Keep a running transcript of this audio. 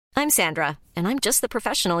I'm Sandra, and I'm just the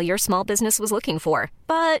professional your small business was looking for.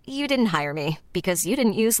 But you didn't hire me because you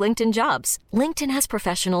didn't use LinkedIn Jobs. LinkedIn has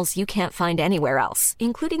professionals you can't find anywhere else,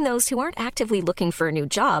 including those who aren't actively looking for a new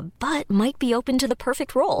job, but might be open to the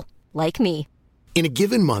perfect role, like me. In a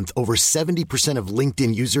given month, over 70% of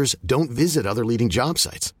LinkedIn users don't visit other leading job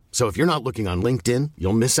sites. So if you're not looking on LinkedIn,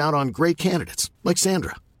 you'll miss out on great candidates like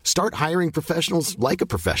Sandra. Start hiring professionals like a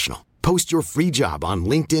professional. Post your free job on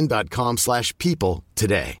linkedin.com/people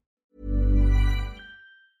today.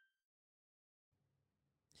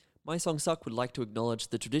 My Song Suck would like to acknowledge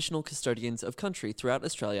the traditional custodians of country throughout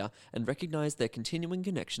Australia and recognise their continuing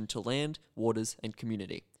connection to land, waters and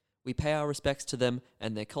community. We pay our respects to them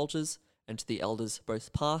and their cultures, and to the elders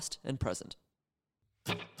both past and present.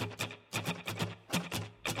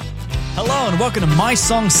 Hello and welcome to My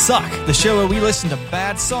Songs Suck, the show where we listen to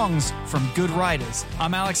bad songs from good writers.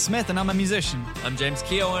 I'm Alex Smith and I'm a musician. I'm James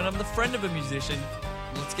Keogh and I'm the friend of a musician.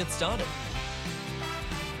 Let's get started.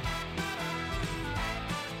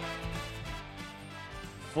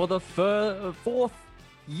 For the fourth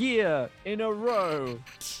year in a row,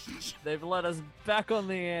 they've let us back on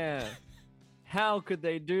the air. How could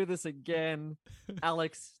they do this again?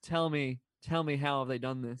 Alex, tell me how have they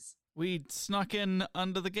done this? We snuck in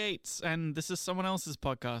under the gates, and this is someone else's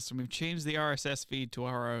podcast, and we've changed the RSS feed to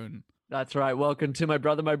our own. That's right. Welcome to my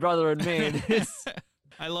brother and me.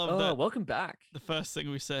 I love that. Welcome back. The first thing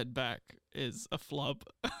we said back is a flub.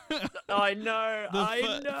 I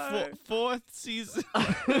know. Fourth season.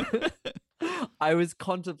 I was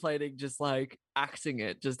contemplating just like axing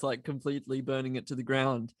it, just like completely burning it to the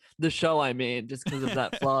ground. The show, I mean, just because of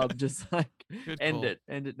that flub, just like end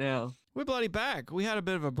it now. We're bloody back. We had a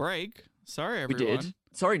bit of a break. Sorry, everyone. We did.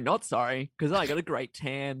 Sorry, not sorry, because I got a great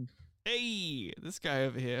tan. Hey, this guy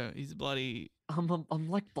over here, he's bloody... I'm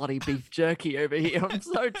like bloody beef jerky over here. I'm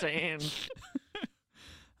so tan.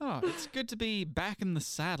 Oh, it's good to be back in the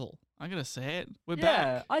saddle. I gotta say it. We're back.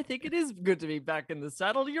 Yeah, I think it is good to be back in the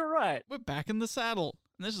saddle. You're right. We're back in the saddle.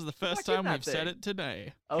 And this is the first time we've said it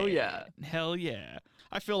today. Oh, yeah. Hell yeah.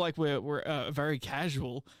 I feel like we're very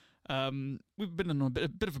casual. We've been on a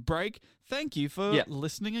bit of a break. Thank you for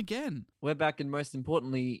listening again. We're back, and most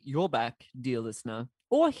importantly, you're back, dear listener,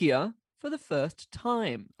 or here for the first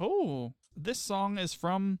time. Oh, this song is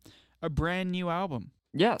from a brand new album.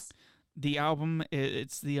 Yes. The album,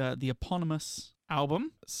 it's the eponymous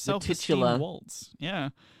album, Self-Esteem Waltz. Yeah.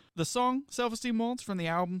 The song, Self-Esteem Waltz, from the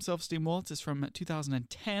album Self-Esteem Waltz, is from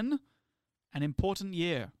 2010. An important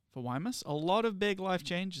year for Wymus. A lot of big life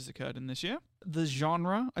changes occurred in this year. The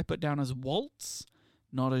genre I put down as waltz,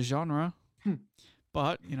 not a genre.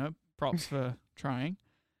 But, props for trying.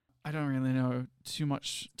 I don't really know too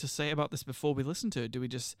much to say about this before we listen to it. Do we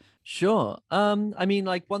just... Sure. I mean,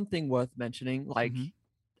 like, one thing worth mentioning, like... Mm-hmm.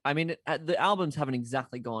 I mean, the albums haven't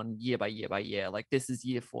exactly gone year by year by year. Like, this is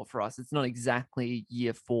year 4 for us. It's not exactly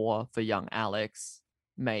year 4 for young Alex,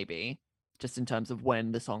 maybe, just in terms of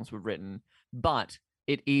when the songs were written. But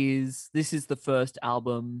this is the first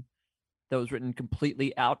album that was written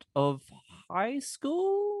completely out of high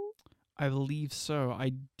school? I believe so.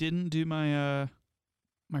 I didn't do my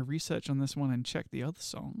research on this one and check the other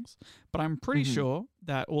songs, but I'm pretty sure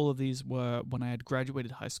that all of these were when I had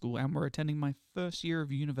graduated high school and were attending my first year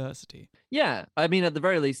of university. Yeah, I mean, at the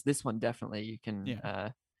very least, this one definitely you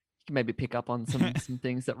can maybe pick up on some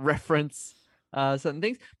things that reference certain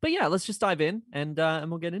things. But yeah, let's just dive in and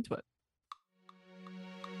we'll get into it.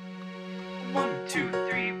 1, 2,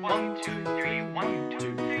 3, 1, 2, 3, 1,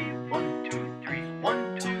 2, 3, 1, 2, 3,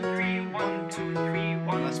 1, 2, 3, 1, 2, 3,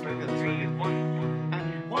 1. Let's bring it 3, 1.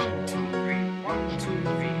 1, 2, 3, 1, 2,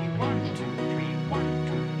 3, 1, 2, 3, 1,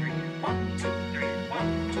 2, 3, 1, 2, 3,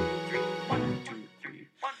 1, 2, 3, 1, 2,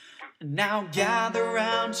 3, 1, 2. Now gather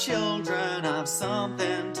round, children, I've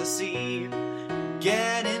something to see.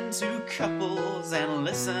 Get into couples and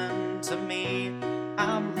listen to me.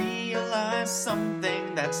 I've realized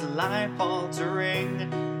something that's life-altering.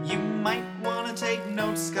 You might want to take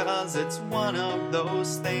notes, cause it's one of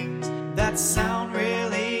those things that sound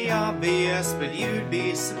really obvious, but you'd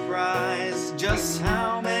be surprised just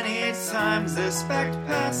how many times this fact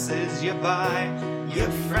passes you by. Your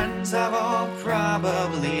friends have all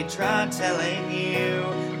probably tried telling you,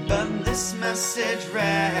 but this message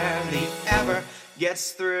rarely ever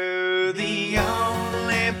gets through. The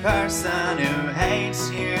only person who hates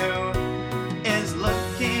you is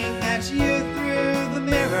looking at you through the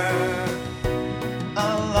mirror.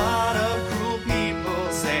 A lot of cruel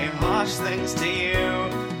people say harsh things to you,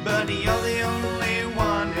 but you're the only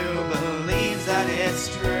one who believes that it's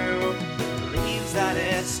true. Believes that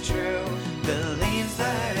it's true. Believes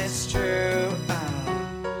that it's true.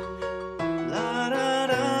 La da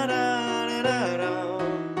da da.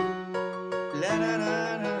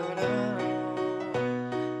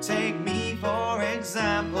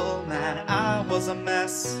 was a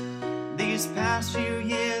mess. These past few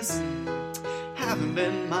years haven't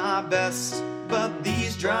been my best. But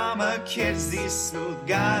these drama kids, these smooth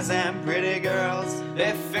guys and pretty girls,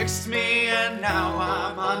 they fixed me and now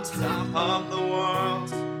I'm on top of the world.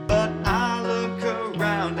 But I look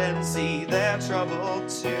around and see their trouble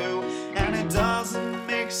too, and it doesn't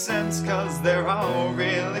make sense cause they're all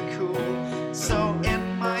really cool. So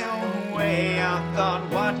in my own way I thought,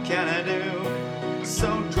 what can I do? So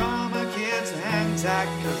drama kids, hang tight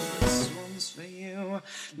cause this one's for you.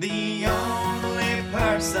 The only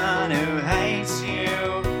person who hates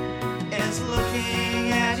you is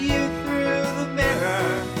looking at you through the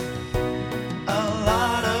mirror. A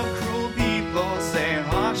lot of cruel people say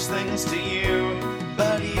harsh things to you,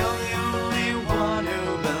 but you're the only one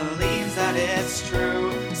who believes that it's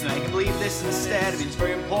true. So now you can believe this instead. I mean, it's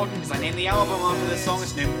very important because I named the album after this song.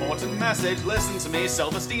 It's an important message. Listen to me,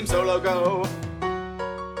 self-esteem solo go.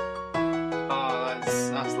 Oh,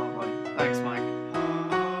 that's lovely. Thanks, Mike.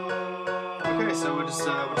 Okay, so we're just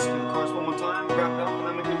gonna do the chorus one more time, wrap it up,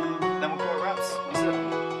 and then we'll call it wraps. That's it.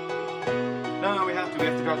 No, we have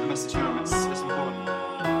to drop the message home. It's important.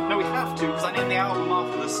 No, we have to, because I named the album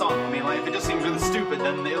after the song. I mean, like, if it just seems really stupid,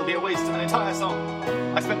 then it'll be a waste of an entire song.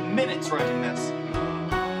 I spent minutes writing this.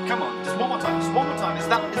 Come on, just one more time. Is it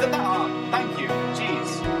that hard? Thank you.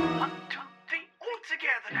 Jeez. 1, 2, 3, all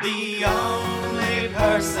together now. The only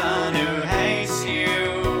person who hates you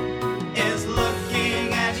is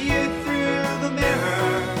looking at you through the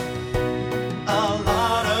mirror. A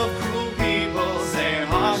lot of cruel people say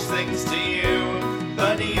harsh things to you,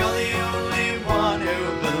 but you're the only one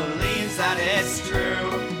who believes that it's true.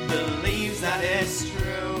 Believes that it's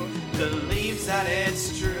true. Believes that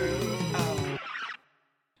it's true. Oh.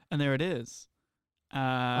 And there it is.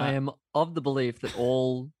 I am of the belief that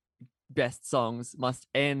all best songs must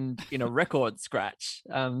end in a record scratch.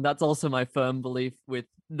 That's also my firm belief with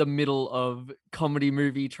the middle of comedy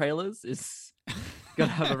movie trailers is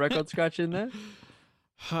gotta have a record scratch in there.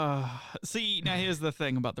 See, now here's the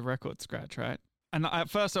thing about the record scratch, right? And at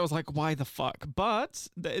first I was like, why the fuck? But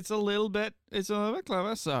it's a little bit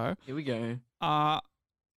clever. So Here we go.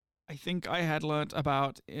 I think I had learnt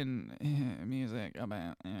about in music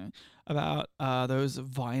about those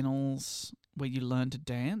vinyls where you learn to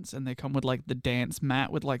dance, and they come with like the dance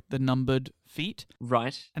mat with like the numbered feet.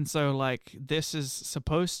 Right. And so like this is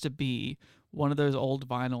supposed to be one of those old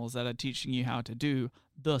vinyls that are teaching you how to do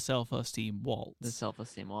the self-esteem waltz. The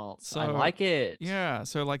self-esteem waltz. So, I like it. Yeah,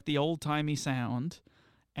 so like the old-timey sound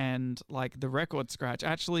and like the record scratch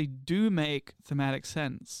actually do make thematic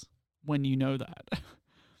sense when you know that.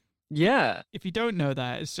 Yeah. If you don't know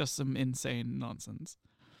that, it's just some insane nonsense.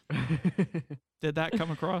 Did that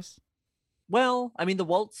come across? Well, I mean, the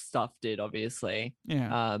waltz stuff did, obviously.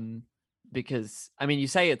 Yeah. Because I mean, you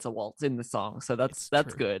say it's a waltz in the song, so that's true.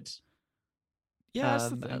 good. Yeah, that's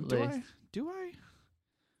the thing. at Do least. Do I?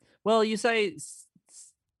 Well, you say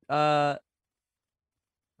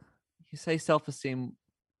self-esteem.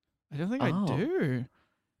 I don't think Oh. I do.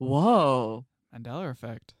 Whoa, Mandela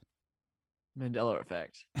effect. Mandela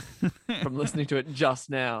effect from listening to it just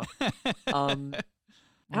now.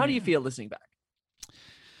 How do you feel listening back?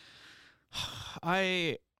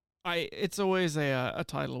 It's always a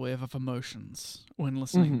tidal wave of emotions when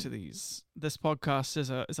listening to these. This podcast is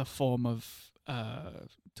a form of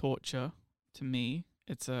torture to me.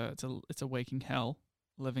 It's a waking hell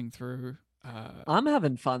living through. I'm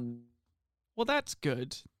having fun Well, that's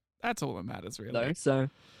good. That's all that matters, really. though. So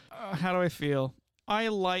How do I feel? I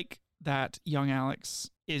like that young Alex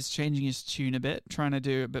is changing his tune a bit, trying to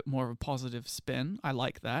do a bit more of a positive spin. I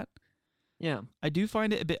like that. yeah, I do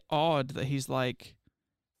find it a bit odd that he's like,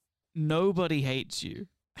 nobody hates you.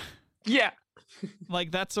 yeah,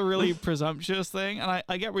 Like, that's a really presumptuous thing. And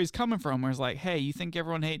I get where he's coming from, where it's like, hey, you think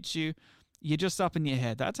everyone hates you? You're just up in your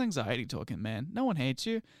head. That's anxiety talking, man. No one hates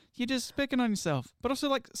you. You're just picking on yourself. But also,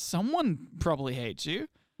 like, someone probably hates you.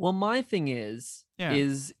 Well, my thing is,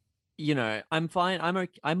 you know, I'm fine.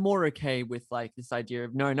 I'm more okay with like this idea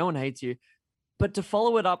of no one hates you, but to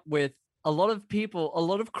follow it up with a lot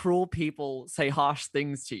of cruel people say harsh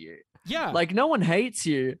things to you. Yeah. Like no one hates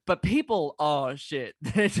you, but people, oh shit,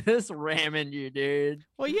 they're just ramming you, dude.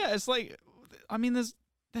 Well, yeah, it's like, I mean,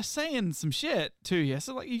 they're saying some shit to you.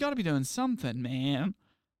 So, like, you got to be doing something, man.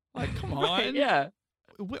 Like, come on. Right, yeah.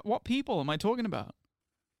 What people am I talking about?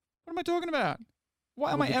 What am I talking about?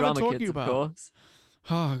 What am Well, I the ever drama talking kids, about? Of course.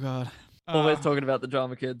 Oh, God. Always talking about the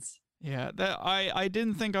drama kids. Yeah, I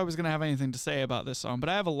didn't think I was going to have anything to say about this song, but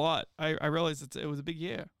I have a lot. I realized it was a big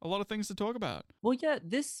year. A lot of things to talk about. Well, yeah,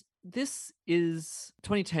 this is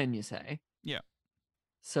 2010, you say? Yeah.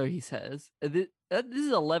 So he says. This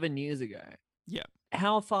is 11 years ago. Yeah.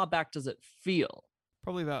 How far back does it feel?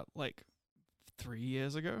 Probably about like 3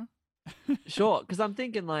 years ago. Sure, because I'm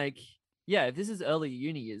thinking like, yeah, if this is early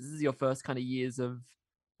uni years, this is your first kind of years of,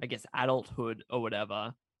 I guess, adulthood or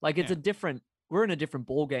whatever. Like it's we're in a different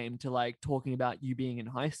ball game to like talking about you being in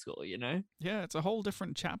high school, you know? Yeah, it's a whole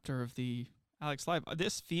different chapter of the Alex life.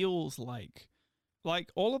 This feels like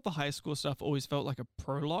all of the high school stuff always felt like a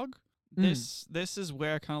prologue. This is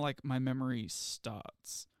where kind of like my memory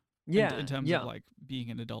starts. Yeah. In terms of like being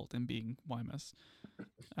an adult and being YMS.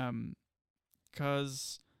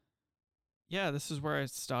 Because this is where I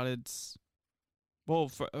started. Well,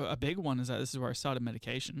 for a big one is that this is where I started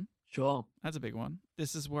medication. Sure. That's a big one.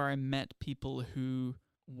 This is where I met people who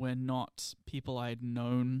were not people I'd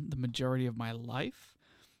known the majority of my life.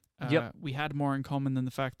 We had more in common than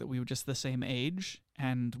the fact that we were just the same age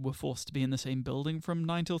and were forced to be in the same building from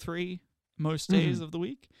 9 till 3 most days of the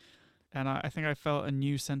week. And I think I felt a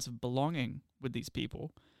new sense of belonging with these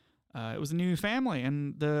people. It was a new family,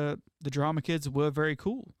 and the drama kids were very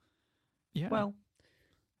cool. Yeah. Well.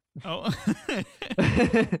 Oh.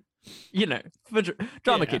 You know, for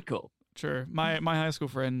drama kid cool. Sure. My high school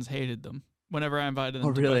friends hated them. Whenever I invited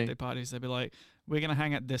them to birthday parties, they'd be like, we're going to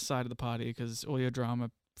hang at this side of the party because all your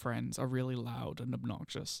drama friends are really loud and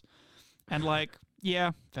obnoxious. And like,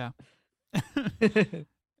 yeah, fair.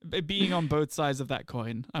 Being on both sides of that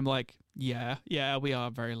coin, I'm like, yeah, we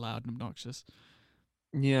are very loud and obnoxious.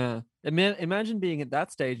 Yeah. Imagine being at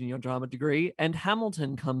that stage in your drama degree and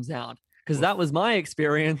Hamilton comes out, because that was my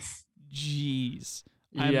experience. Jeez.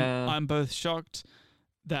 Yeah. I'm both shocked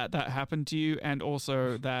that happened to you and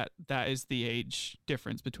also that is the age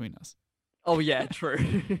difference between us. Oh, yeah,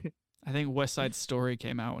 true. I think West Side Story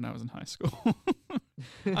came out when I was in high school.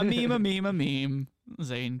 a meme.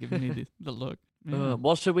 Zane giving me the look. Yeah.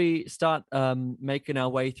 Well, should we start making our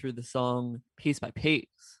way through the song piece by piece?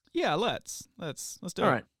 Yeah, let's do it. All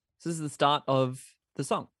right. So this is the start of the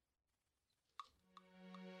song.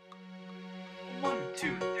 1,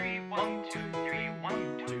 2, 3, 1, 2, 3,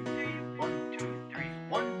 1, 2, 3, 1, 2, 3,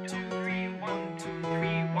 1, 2, 3, 1, 2, 3,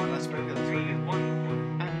 1. Let's break the 3,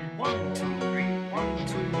 1, and 1, 2, 3, 1, 2,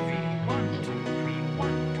 3, 1, 2, 3,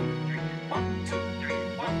 1, 2, 3, 1, 2, 3,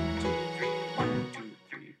 1, 2, 3, 1, 2,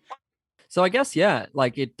 3. So I guess,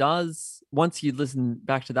 like it does, once you listen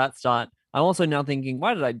back to that start, I'm also now thinking,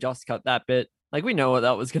 why did I just cut that bit? Like, we know what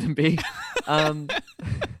that was going to be. I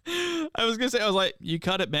was going to say, I was like, you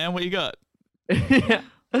cut it, man. What you got? Yeah.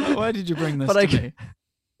 Why did you bring this to me?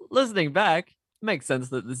 Listening back, it makes sense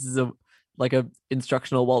that this is a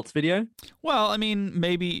instructional waltz video. Well, I mean,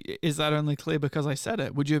 maybe is that only clear because I said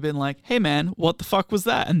it? Would you have been like, hey, man, what the fuck was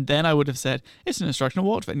that? And then I would have said, it's an instructional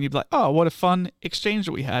waltz video. And you'd be like, oh, what a fun exchange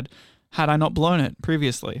that we had I not blown it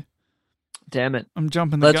previously. Damn it. I'm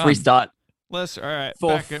jumping the gun. Let's restart. All right.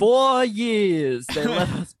 For 4 years, they let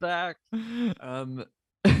us back.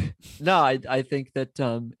 No, I think that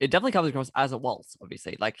it definitely comes across as a waltz,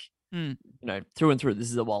 obviously. Like, you know, through and through,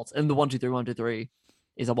 this is a waltz. And the 1, 2, 3, 1, 2, 3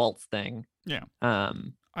 is a waltz thing. Yeah.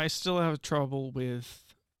 I still have trouble with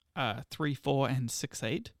 3, 4, and 6,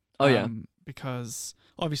 8. Oh, yeah. Because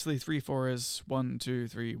obviously 3, 4 is 1, 2,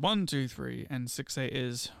 3, 1, 2, 3, and 6, 8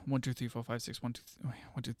 is 1, 2, 3, 4, 5, 6, 1,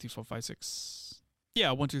 2, 3, 4, 5, 6.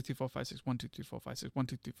 Yeah, 1, 2, 3, 4, 5, 6, 1, 2, 3, 4, 5, 6, 1,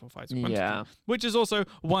 2, 3, 4, 5, 6, 1, 2, 3. Which is also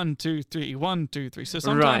 1, 2, 3, 1, 2, 3. So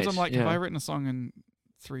sometimes I'm like, have I written a song in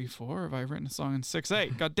 3, 4? Have I written a song in 6,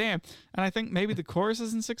 8? God damn. And I think maybe the chorus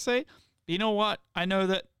is in 6, 8. But you know what? I know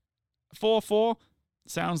that 4, 4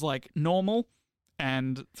 sounds like normal,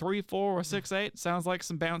 and 3, 4 or 6, 8 sounds like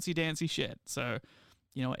some bouncy, dancy shit. So,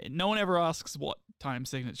 you know, no one ever asks what time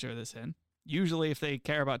signature this in. Usually, if they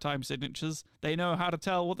care about time signatures, they know how to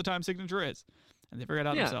tell what the time signature is. And they figure it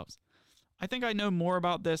out themselves. I think I know more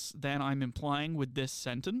about this than I'm implying with this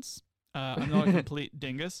sentence. I'm not a complete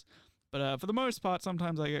dingus. But for the most part,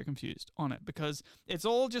 sometimes I get confused on it because it's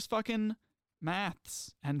all just fucking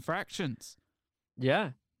maths and fractions. Yeah.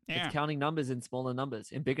 It's counting numbers in smaller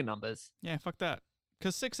numbers, in bigger numbers. Yeah, fuck that.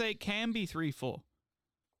 Because 6, 8 can be 3, 4.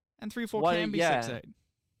 And 3, 4 can be 6, 8.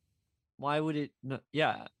 Why would it? No,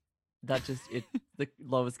 yeah. That just, the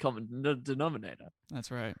lowest common denominator.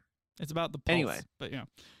 That's right. It's about the pulse. Anyway. But yeah.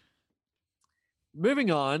 Moving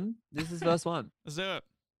on. This is verse 1. Let's do it.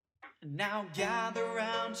 Now gather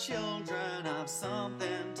round, children, I've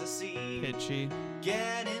something to see. Pitchy.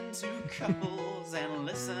 Get into couples and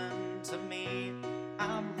listen to me.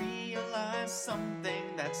 I realize something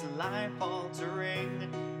that's life-altering.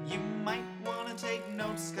 You might want to take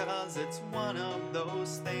notes, cause it's one of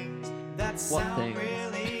those things that sound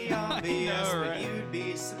really obvious, but you'd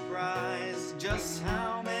be surprised just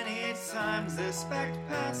how many times this fact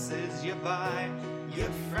passes you by. Your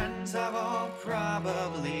friends have all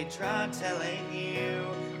probably tried telling you,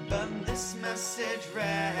 but this message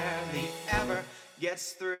rarely ever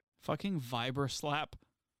gets through. Fucking vibra slap.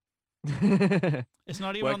 It's It's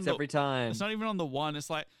not even works on the, every time. It's not even on the one. It's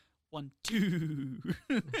like 1, 2.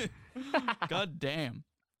 God damn.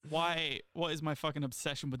 Why? What is my fucking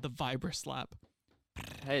obsession with the vibra slap?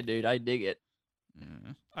 Hey, dude, I dig it.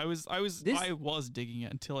 Yeah. I was digging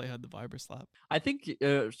it until I heard the vibra slap. I think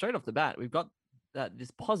straight off the bat, we've got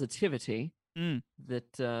this positivity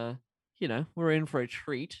that we're in for a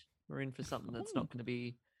treat. We're in for something that's not going to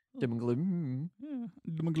be doom and gloom. Yeah.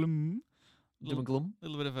 Doom and gloom. Doom and gloom. A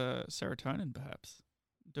little bit of a serotonin, perhaps.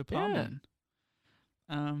 Dopamine.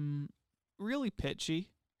 Really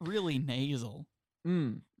pitchy, really nasal.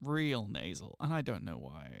 Real nasal. And I don't know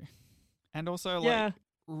why. And also, like,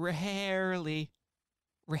 rarely,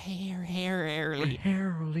 I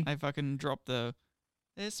fucking drop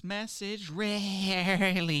this message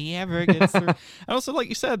rarely ever gets through. And also, like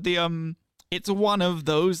you said, it's one of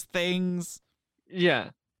those things.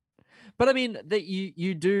 Yeah. But I mean, that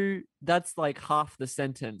you do, that's like half the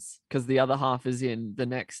sentence, because the other half is in the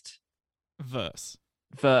next verse.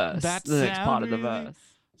 That's the next part of the verse.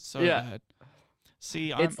 So bad.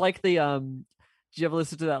 See, it's like the do you ever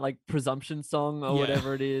listen to that like presumption song or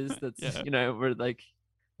whatever it is? That's where like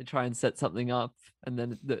they try and set something up and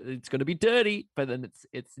then it's going to be dirty, but then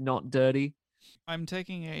it's not dirty. I'm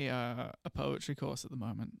taking a poetry course at the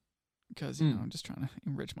moment because I'm just trying to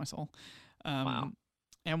enrich my soul. Wow.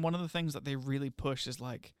 And one of the things that they really push is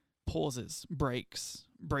like pauses, break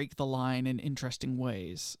the line in interesting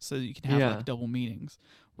ways so that you can have like double meanings.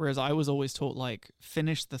 Whereas I was always taught like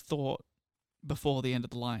finish the thought before the end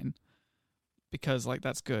of the line because like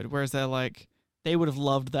that's good. Whereas they would have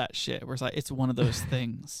loved that shit. Whereas like it's one of those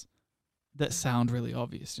things that sound really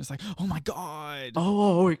obvious. Just like, oh my God.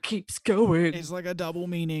 Oh, it keeps going. It's like a double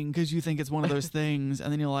meaning because you think it's one of those things.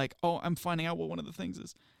 And then you're like, oh, I'm finding out what one of the things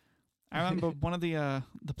is. I remember one of the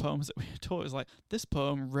poems that we taught was like, this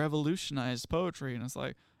poem revolutionized poetry. And it's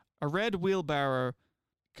like, a red wheelbarrow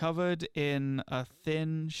covered in a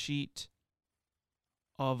thin sheet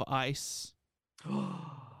of ice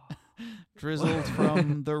drizzled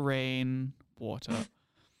from the rain water.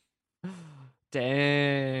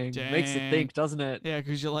 Dang. Makes you think, doesn't it? Yeah,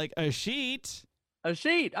 because you're like, a sheet? A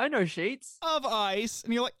sheet. I know sheets. Of ice.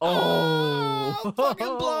 And you're like, oh,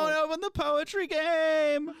 fucking blown open the poetry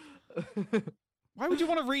game. Why would you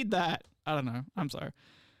want to read that? I don't know. I'm sorry.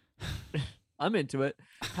 I'm into it.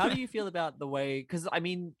 How do you feel about the way, because I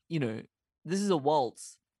mean, this is a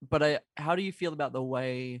waltz, but how do you feel about the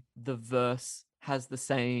way the verse has the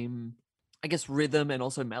same, I guess, rhythm and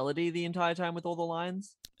also melody the entire time with all the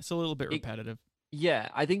lines? It's a little bit repetitive. Yeah,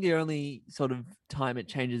 I think the only sort of time it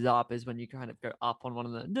changes up is when you kind of go up on one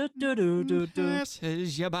of the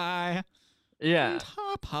passes you by. Yeah. On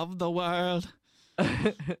top of the world.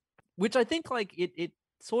 Which I think like it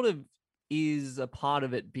sort of is a part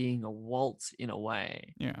of it being a waltz in a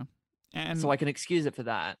way. Yeah. And so I can excuse it for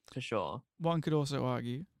that, for sure. One could also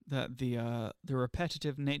argue that the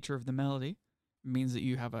repetitive nature of the melody means that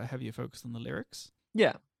you have a heavier focus on the lyrics.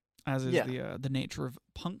 Yeah. As is the nature of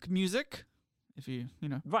punk music. If you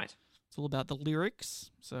right. It's all about the lyrics,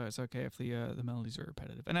 so it's okay if the melodies are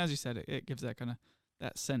repetitive. And as you said, it gives that kind of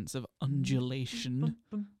that sense of undulation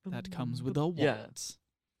that comes with a waltz. Yeah.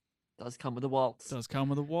 Does come with a waltz. Does come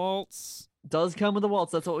with a waltz. Does come with a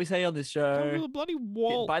waltz. That's what we say on this show. Come with a bloody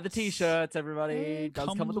waltz. Buy the t-shirts, everybody. Does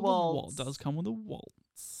come with a waltz. Does come with a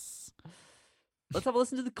waltz. Let's have a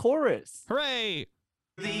listen to the chorus. Hooray!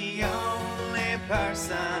 The only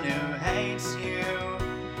person who hates you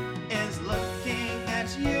is looking at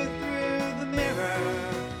you through the mirror.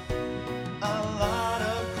 A lot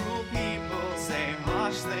of cruel people say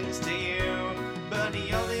harsh things to you, but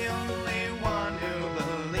you're the only one who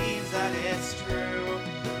believes that it's true.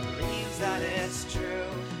 Believes that it's true.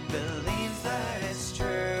 Believes that it's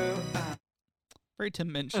true. Very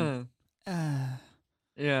Tim Minchin.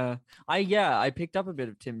 Yeah. I picked up a bit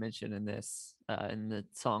of Tim Minchin in this, in the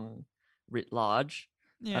song writ large.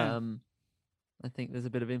 Yeah. I think there's a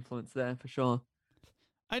bit of influence there for sure.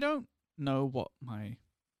 I don't know what my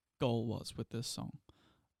goal was with this song.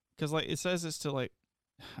 Because, like, it says it's to, like,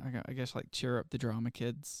 I guess, like, cheer up the drama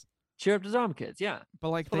kids. Cheer up the drama kids, yeah. But,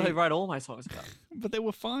 like, that's what I write all my songs about. But they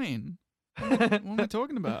were fine. What am I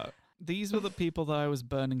talking about? These were the people that I was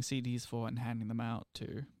burning CDs for and handing them out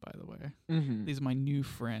to, by the way. Mm-hmm. These are my new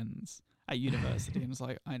friends at university. And it's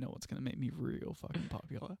like, I know what's going to make me real fucking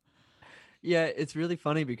popular. Yeah, it's really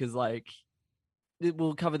funny because, like,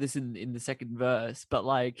 we'll cover this in the second verse, but,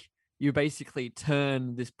 like, you basically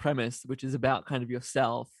turn this premise, which is about kind of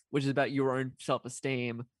yourself, which is about your own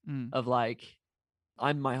self-esteem of like,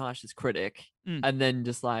 I'm my harshest critic, and then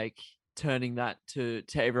just like turning that to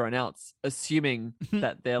everyone else, assuming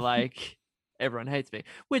that they're like, everyone hates me,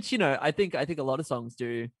 which, you know, I think a lot of songs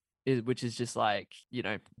do, which is just like, you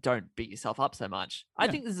know, don't beat yourself up so much. I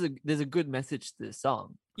think there's a good message to this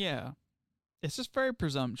song. Yeah. It's just very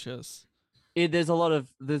presumptuous. There's a lot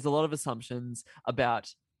of assumptions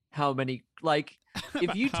about how many, like,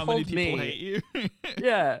 if you how told many people me, hate you.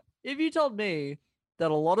 yeah, if you told me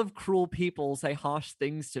that a lot of cruel people say harsh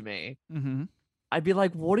things to me, I'd be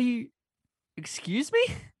like, what are you, excuse me?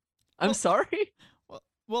 I'm sorry.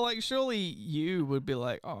 Well, like, surely you would be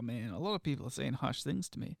like, oh man, a lot of people are saying harsh things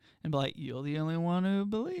to me, and be like, you're the only one who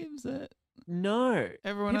believes it. No,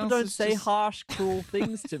 everyone people else don't is say just... harsh, cruel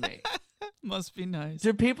things to me. Must be nice.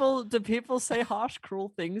 Do people say harsh,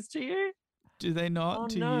 cruel things to you? Do they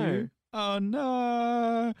not you? Oh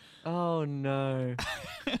no. Oh no.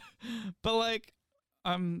 But like,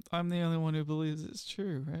 I'm the only one who believes it's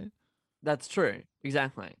true, right? That's true.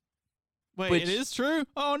 Exactly. Wait, it is true?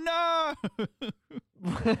 Oh no.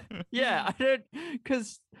 Yeah, I don't,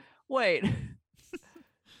 because wait.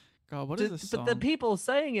 God, what is this song? But the people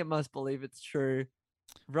saying it must believe it's true,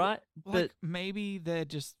 right? Like, maybe they're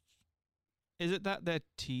just, is it that they're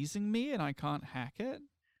teasing me and I can't hack it?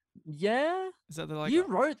 Yeah. Is that they're like, you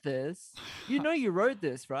wrote this? You know you wrote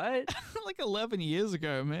this, right? Like 11 years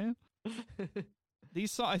ago, man.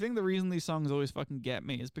 I think the reason these songs always fucking get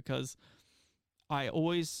me is because I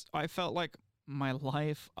felt like my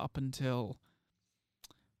life up until,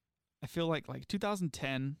 I feel like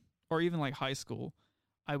 2010 or even like high school,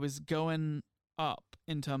 I was going up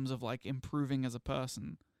in terms of like improving as a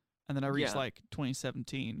person. And then I reached like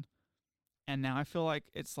 2017. And now I feel like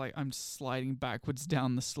it's like I'm sliding backwards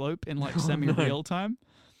down the slope in like semi-real time.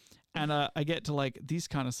 And I get to like these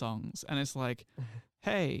kind of songs and it's like,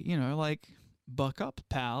 hey, you know, like, buck up,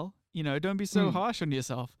 pal. You know, don't be so harsh on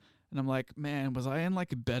yourself. And I'm like, man, was I in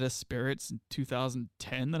like better spirits in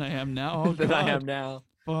 2010 than I am now? Oh, than I am now.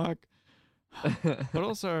 Fuck. But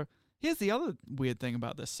also, here's the other weird thing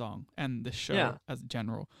about this song and this show as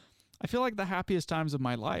general. I feel like the happiest times of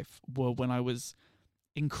my life were when I was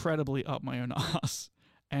incredibly up my own ass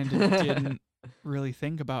and didn't really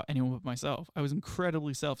think about anyone but myself. I was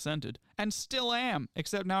incredibly self-centered and still am,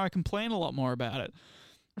 except now I complain a lot more about it.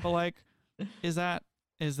 But like, is that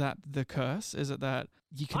the curse? Is it that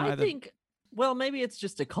you can I think, well, maybe it's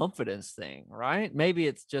just a confidence thing, right? Maybe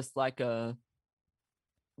it's just like you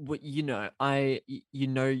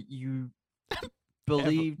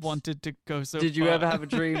believed wanted to go so did far. You ever have a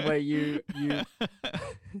dream where you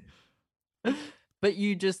but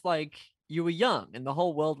you just like, you were young and the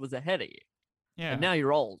whole world was ahead of you. Yeah. And now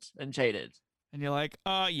you're old and jaded. And you're like,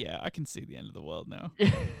 oh yeah, I can see the end of the world now.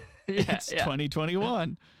 It's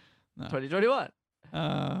 2021. No. 2021.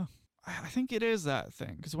 I think it is that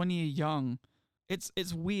thing, because when you're young,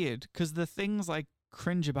 it's weird, because the things I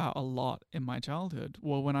cringe about a lot in my childhood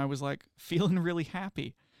were when I was like feeling really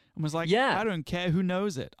happy and was like, I don't care who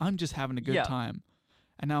knows it, I'm just having a good time.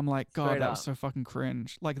 And now I'm like, God, that was so fucking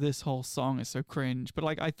cringe. Like, this whole song is so cringe. But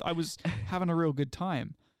like, I was having a real good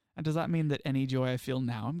time. And does that mean that any joy I feel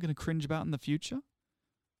now I'm going to cringe about in the future?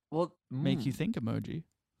 Well, make you think emoji.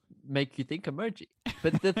 Make you think emoji.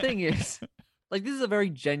 But the thing is, like, this is a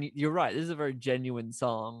very you're right. This is a very genuine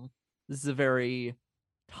song. This is a very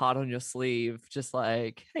heart on your sleeve. Just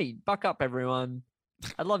like, hey, buck up, everyone.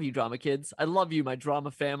 I love you, drama kids. I love you, my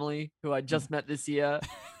drama family, who I just met this year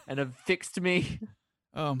and have fixed me.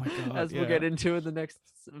 Oh my God. As we'll get into in the next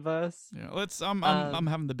verse. Yeah, I'm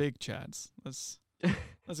having the big chats. Let's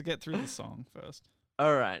get through the song first.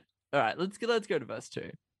 All right. Let's go to verse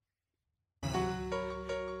 2.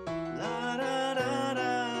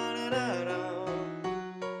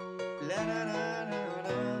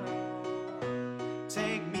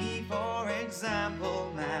 Take me for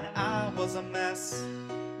example, man, I was a mess.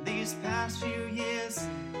 These past few years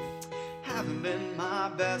haven't been my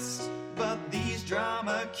best. But these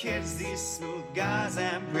drama kids, these smooth guys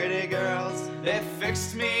and pretty girls, they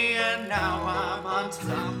fixed me and now I'm on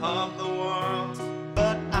top of the world.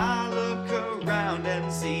 But I look around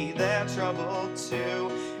and see their trouble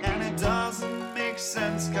too, and it doesn't make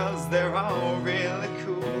sense cause they're all really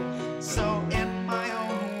cool. So in my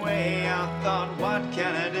own way I thought, what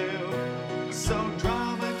can I do? So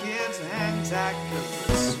drama kids, hang tight cause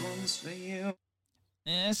this one's for you.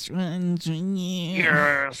 This one's for you.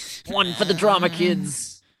 Yes, one for the drama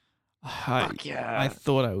kids. Fuck yeah. I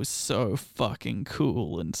thought I was so fucking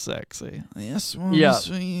cool and sexy. This one's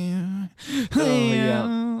for you. Oh,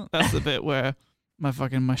 yeah. That's the bit where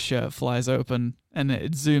my shirt flies open and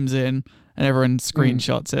it zooms in and everyone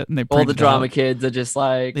screenshots it and they All print the it drama out. kids are just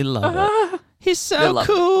like, They love it. "Ah, He's They so love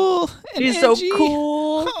cool. And he's so edgy."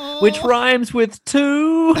 cool," Aw. which rhymes with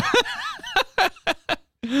two.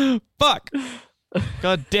 Fuck.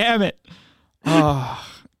 God damn it. Oh,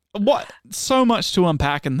 what? So much to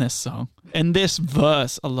unpack in this song. In this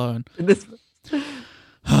verse alone. This-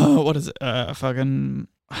 What is it? I'm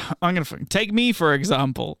gonna fucking take me for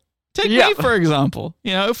example. Take Yeah. me for example.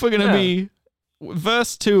 You know, if we're gonna Yeah. be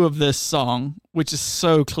verse 2 of this song, which is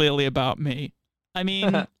so clearly about me. I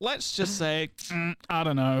mean, let's just say, I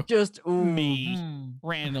don't know, just ooh, me mm.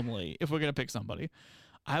 randomly. If we're gonna pick somebody,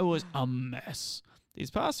 I was a mess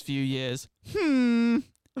these past few years.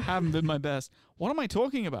 Haven't been my best. What am I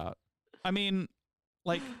talking about? I mean,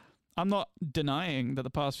 like, I'm not denying that the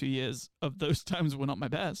past few years of those times were not my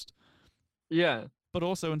best. Yeah, But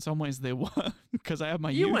also in some ways they were, because I have my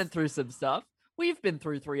you youth. went through some stuff. We've been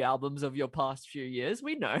through 3 albums of your past few years.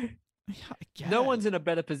 We know. Yeah, I guess. No one's in a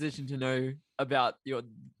better position to know about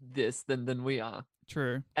this than we are.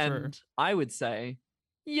 True. And I would say,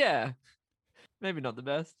 yeah, maybe not the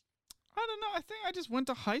best. I don't know. I think I just went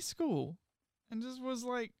to high school and just was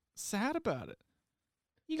like sad about it.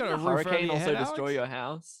 You got Did a a roof over hurricane your also head, destroy Alex? your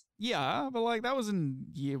house? Yeah, but like that was in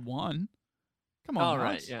year 1. Come on, Oh, right,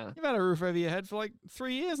 Alex. yeah. You've had a roof over your head for like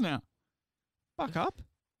 3 years now. Buck up.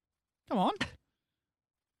 Come on.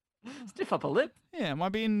 Stiff upper lip. Yeah, am I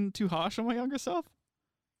being too harsh on my younger self?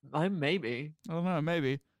 Maybe. I don't know.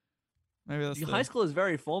 Maybe that's Your high school is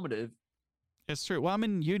very formative. It's true. Well, I'm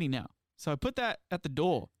in uni now, so I put that at the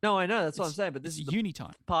door. No, I know. That's what I'm It's- saying. But this It's is the uni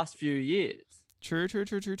time. past few years. True. This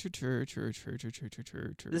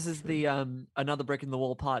is the Another Brick in the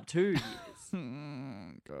Wall Part 2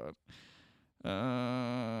 years. God.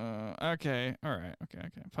 Okay. All right. Okay.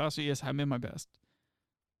 Past few years, I'm in my best.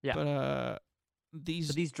 Yeah. But these.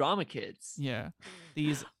 So these drama kids. Yeah.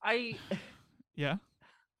 These. I Yeah.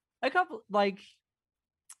 a couple like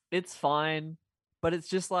it's fine, but it's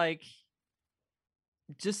just like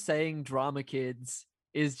just saying drama kids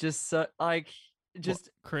is just so like just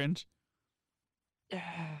What, cringe.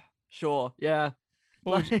 sure, yeah.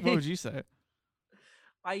 What would Like, you say?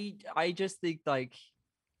 I just think like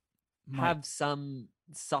My, have some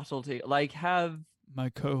subtlety, like have my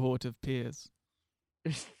cohort of peers.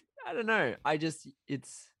 I don't know.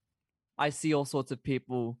 I see all sorts of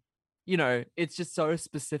people, it's just so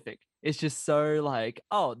specific. It's just so like,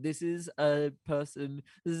 oh, this is a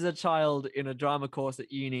child in a drama course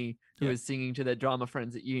at uni who Yeah. is singing to their drama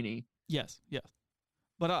friends at uni. Yes.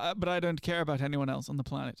 But I don't care about anyone else on the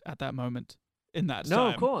planet at that moment. In that No,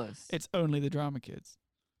 time. of course. It's only the drama kids.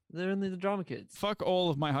 They're only the drama kids. Fuck all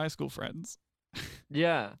of my high school friends.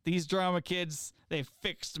 Yeah. These drama kids, they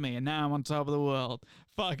fixed me, and now I'm on top of the world.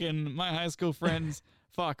 Fucking my high school friends,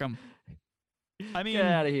 fuck them. I mean, Get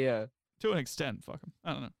out of here. to an extent, fuck them.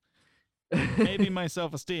 I don't know. Maybe my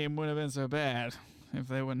self-esteem wouldn't have been so bad if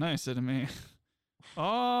they were nicer to me.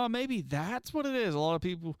 Oh, maybe that's what it is. A lot of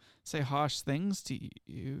people say harsh things to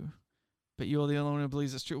you, but you're the only one who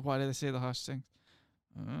believes it's true. Why do they say the harsh things?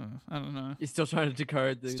 I don't know. You're still trying to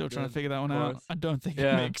decode the Still trying to figure that one out. chorus. I don't think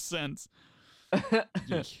Yeah. it makes sense.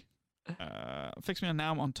 Yeesh. Fix me,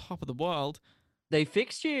 now I'm on top of the world. They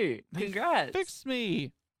fixed you. They Congrats. Fix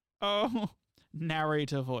me. Oh,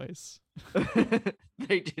 narrator voice.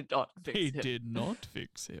 They did not fix They him. did not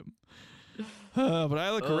fix him. But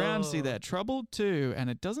I look around, see Oh. they're troubled too, and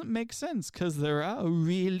it doesn't make sense because they're all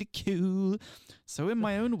really cool. So in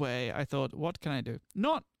my own way, I thought, what can I do?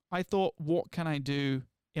 Not, I thought, what can I do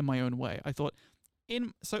in my own way? I thought,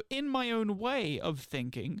 in my own way of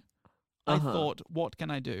thinking, I Uh-huh. thought, what can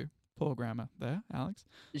I do? Poor grammar there, Alex.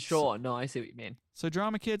 Sure. No, I see what you mean. So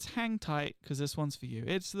drama kids, hang tight because this one's for you.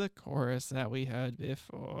 It's the chorus that we heard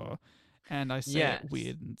before. And I say Yes. it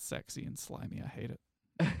weird and sexy and slimy. I hate it.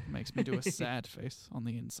 It makes me do a sad face on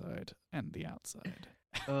the inside and the outside.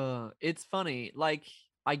 It's funny. Like,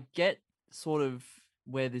 I get sort of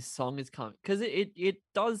where this song is coming, because it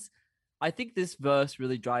does. I think this verse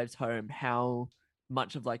really drives home how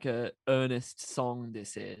much of like a earnest song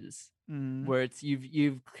this is, where it's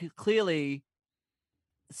you've clearly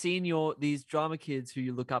seen these drama kids who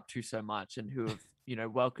you look up to so much and who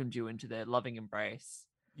have welcomed you into their loving embrace,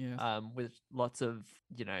 Yes. with lots of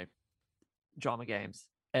drama games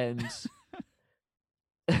and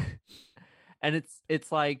and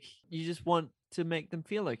it's like you just want to make them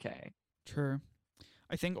feel okay. True.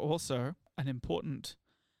 I think also an important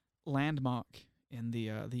landmark in the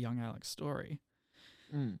young Alex story.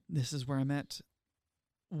 This is where I met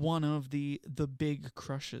one of the big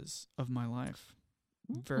crushes of my life.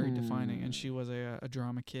 Very defining, and she was a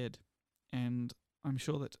drama kid, and I'm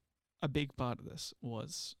sure that a big part of this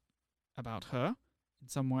was about her in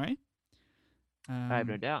some way. I have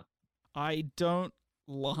no doubt. I don't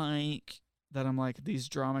like that I'm like, these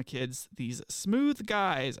drama kids, these smooth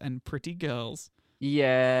guys and pretty girls.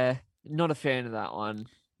 Yeah, not a fan of that one.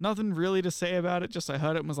 Nothing really to say about it, just I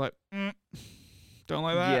heard it and was like, don't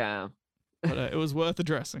like that. Yeah. But it was worth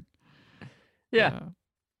addressing. Yeah.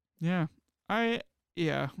 Yeah. I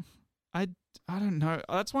don't know.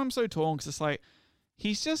 That's why I'm so torn, because it's like,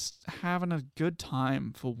 he's just having a good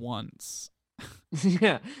time for once.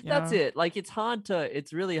 Yeah, that's know? it. Like,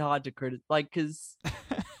 it's really hard to criticize, like, because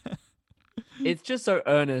it's just so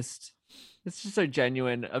earnest. It's just so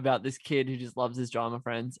genuine about this kid who just loves his drama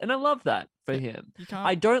friends. And I love that for him.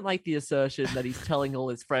 I don't like the assertion that he's telling all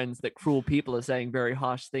his friends that cruel people are saying very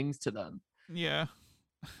harsh things to them. Yeah.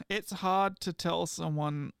 It's hard to tell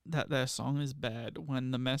someone that their song is bad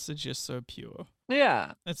when the message is so pure.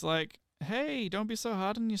 Yeah. It's like, hey, don't be so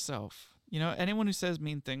hard on yourself. You know, anyone who says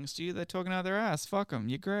mean things to you, they're talking out their ass. Fuck them.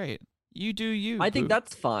 You're great. You do you. I think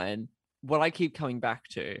that's fine. What I keep coming back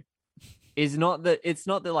to is not that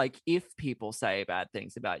like, if people say bad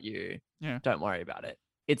things about you, don't worry about it.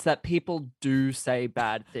 It's that people do say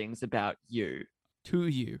bad things about you. To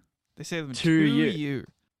you. They say them to you.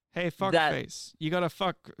 Hey, fuck face. You got a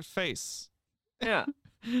fuck face. Yeah.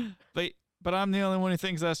 But I'm the only one who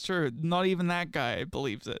thinks that's true. Not even that guy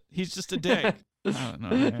believes it. He's just a dick. I don't know.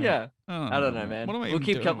 Man. Yeah. I don't know, man. What am I we'll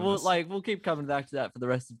keep doing we'll keep coming back to that for the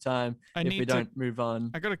rest of time if we don't move on.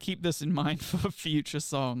 I got to keep this in mind for future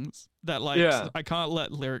songs. That I can't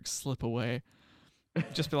let lyrics slip away.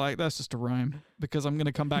 Just be like, that's just a rhyme, because I'm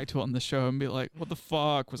gonna come back to it on the show and be like, what the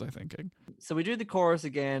fuck was I thinking? So we do the chorus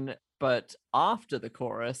again, but after the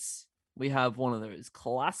chorus, we have one of those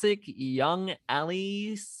classic young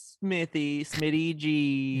Ali Smitty G.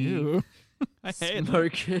 Ew. I hate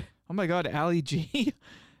Smoke. Oh my god, Ali G.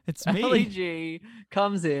 It's me. Ali G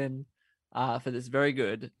comes in for this very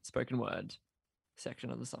good spoken word section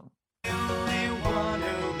of the song. The only one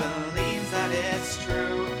who believes that it's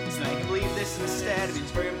true. So they can believe this instead. It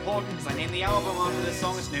means very important, because I named the album after this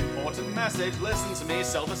song. It's an important message. Listen to me,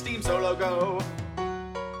 self-esteem solo go.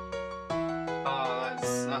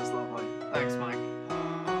 That's lovely. Thanks, Mike.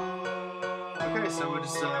 Okay, so we'll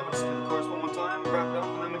just do the chorus one more time, wrap it up,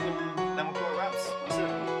 and then we'll call it wraps. That's it.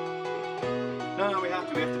 No, we have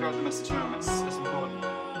to drop the message home. It's important.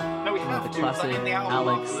 No, we have The to. It's like in the album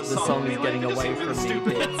Alex, after the song is Like, getting it just away seems really from me.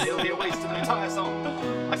 stupid. It'll be a waste of the entire song.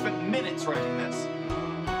 I spent minutes writing this.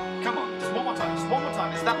 Come on, just one more time. Just one more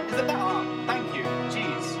time. Is it that hard? Thank you.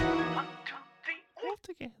 Jeez. 1, 2, 3. All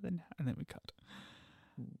together now, and then we cut.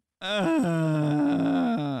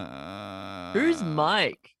 Who's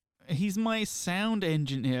Mike? He's my sound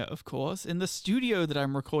engineer, of course, in the studio that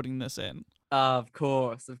I'm recording this in. Of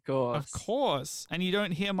course. Of course. And you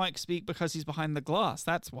don't hear Mike speak because he's behind the glass.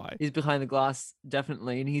 That's why. He's behind the glass,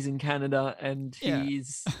 definitely, and he's in Canada, and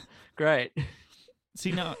he's great.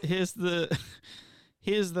 See, now here's the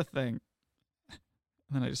thing.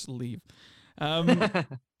 And then I just leave.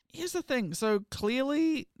 Here's the thing. So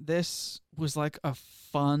clearly this was like a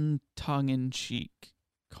fun tongue-in-cheek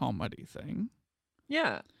comedy thing.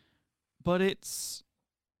 Yeah. But it's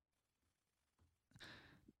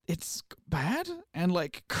bad and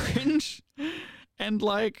like cringe, and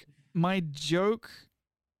like my joke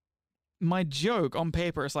on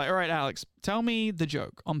paper is like, all right, Alex, tell me the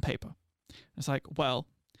joke on paper. It's like, well,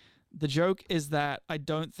 the joke is that I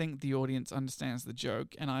don't think the audience understands the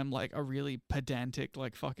joke, and I'm like a really pedantic,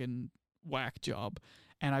 like fucking whack job,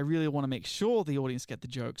 and I really want to make sure the audience get the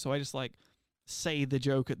joke, so I just like say the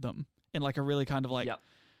joke at them in like a really kind of like,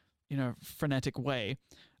 frenetic way.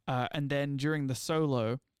 And then during the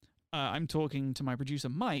solo, I'm talking to my producer,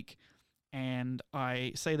 Mike, and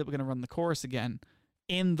I say that we're going to run the chorus again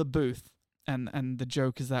in the booth. And the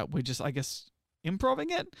joke is that we're just, I guess,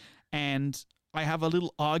 improvising it. And I have a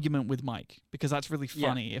little argument with Mike, because that's really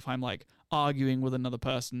funny if I'm like arguing with another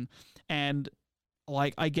person. And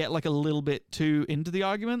like, I get like a little bit too into the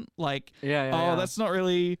argument. Like, that's not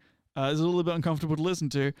really, it's a little bit uncomfortable to listen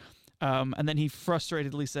to. And then he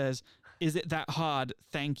frustratedly says, is it that hard?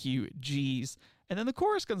 Thank you. Jeez. And then the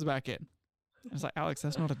chorus comes back in. It's like, Alex,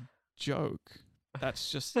 that's not a joke.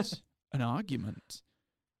 That's just an argument.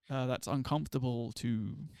 That's uncomfortable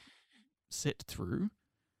to sit through.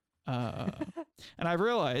 And I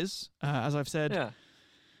realize, as I've said,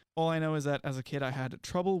 all I know is that as a kid, I had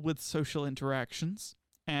trouble with social interactions.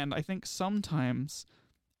 And I think sometimes,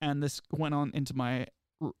 and this went on into my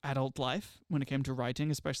adult life when it came to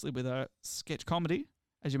writing, especially with a sketch comedy,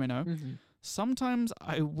 as you may know, sometimes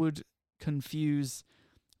I would confuse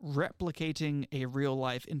replicating a real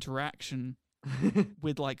life interaction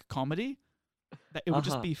with like comedy. That it would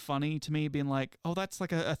just be funny to me, being like, oh, that's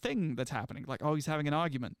like a thing that's happening. Like, oh, he's having an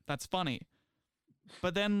argument. That's funny.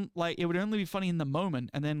 But then, like, it would only be funny in the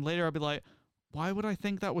moment. And then later I'd be like, why would I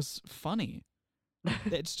think that was funny?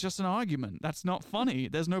 It's just an argument. That's not funny.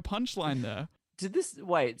 There's no punchline there.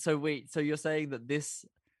 So you're saying that this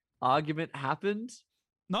argument happened?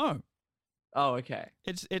 No. Oh, okay.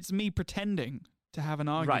 It's me pretending to have an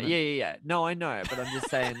argument. Right, yeah. No, I know, but I'm just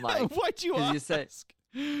saying, like... Why'd you ask?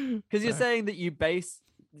 Because you're saying that you base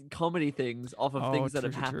comedy things off of things that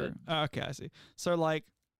have happened. Okay, I see. So, like,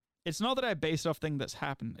 it's not that I base it off things that's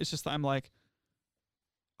happened. It's just that I'm like,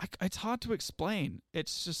 it's hard to explain.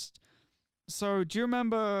 It's just... So, do you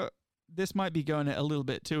remember... This might be going a little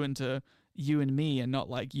bit too into you and me and not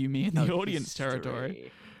like you, me, and the audience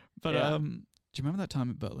territory. But, do you remember that time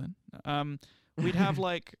in Berlin? We'd have,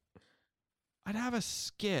 like... I'd have a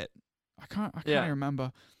skit. I can't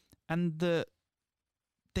remember. And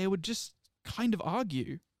they would just kind of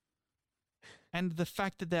argue. And the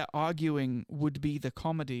fact that they're arguing would be the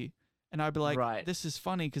comedy. And I'd be like, this is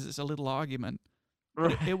funny because it's a little argument.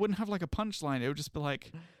 Right. It wouldn't have like a punchline. It would just be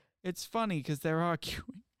like, it's funny because they're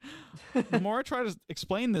arguing. The more I try to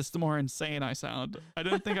explain this, the more insane I sound. I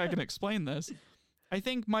don't think I can explain this. I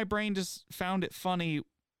think my brain just found it funny.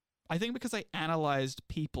 I think because I analyzed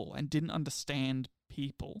people and didn't understand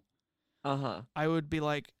people. I would be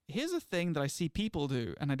like, here's a thing that I see people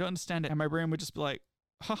do, and I don't understand it. And my brain would just be like,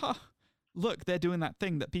 haha, look, they're doing that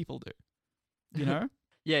thing that people do. You know?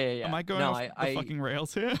 Yeah. Am I going off the fucking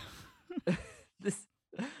rails here?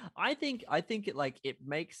 I think it like it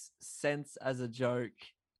makes sense as a joke.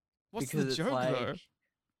 What's the joke though?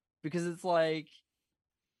 Because it's like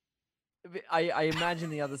I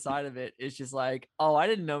imagine the other side of it is just like, oh, I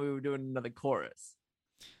didn't know we were doing another chorus.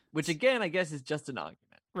 Which again, I guess is just an argument.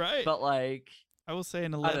 Right. But like, I will say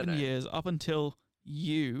in 11 years, up until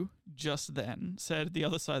you just then said the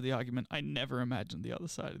other side of the argument, I never imagined the other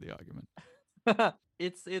side of the argument.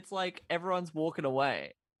 It's like everyone's walking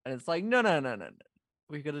away and it's like, no.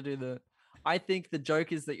 We got to do the... I think the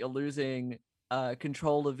joke is that you're losing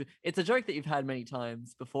control of... It's a joke that you've had many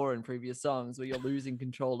times before in previous songs where you're losing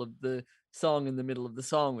control of the song in the middle of the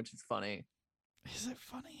song, which is funny. Is it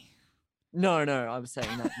funny? No, I'm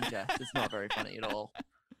saying that in jest. It's not very funny at all.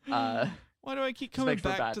 Why do I keep coming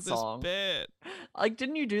back to this bit? Like,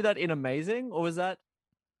 didn't you do that in Amazing? Or was that...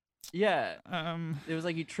 Yeah. It was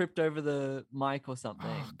like you tripped over the mic or something.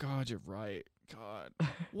 Oh, God, you're right. God.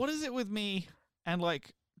 What is it with me and,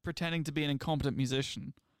 like, pretending to be an incompetent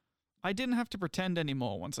musician? I didn't have to pretend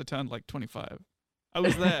anymore once I turned, like, 25. I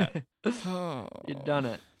was there. You'd done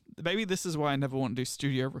it. Maybe this is why I never want to do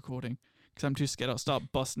studio recording, because I'm too scared I'll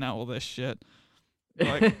start busting out all this shit.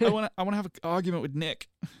 Like, I want to have an argument with Nick.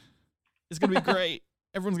 It's going to be great.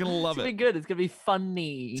 Everyone's going to love it. It's going to be good. It's going to be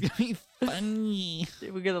funny. It's going to be funny.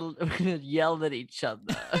 We're gonna yell at each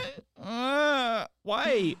other.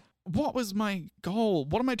 Why? What was my goal?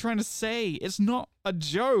 What am I trying to say? It's not a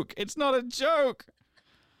joke. It's not a joke.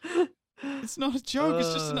 It's not a joke.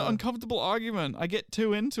 It's just an uncomfortable argument. I get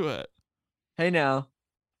too into it. Hey now,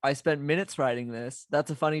 I spent minutes writing this.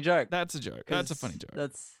 That's a funny joke. That's a joke. That's a funny joke.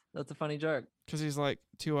 That's a funny joke. Because he's like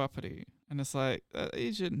too uppity, and it's like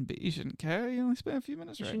you shouldn't care. You only spent a few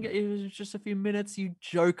minutes. It was just a few minutes. You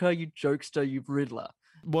joker, you jokester, you riddler.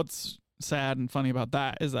 What's sad and funny about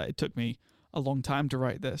that is that it took me a long time to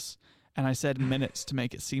write this, and I said minutes to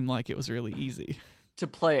make it seem like it was really easy. To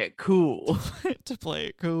play it cool. To play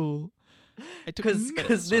it cool.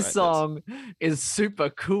 Because this song is super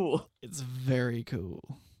cool. It's very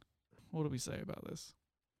cool. What do we say about this?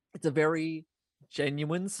 It's a very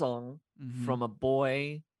genuine song from a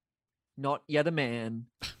boy, not yet a man,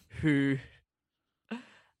 who,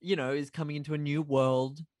 you know, is coming into a new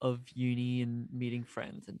world of uni and meeting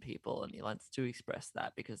friends and people, and he likes to express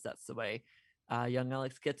that because that's the way young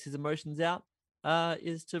Alex gets his emotions out,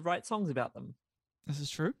 is to write songs about them. This is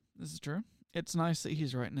true. It's nice that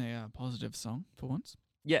he's writing a positive song for once.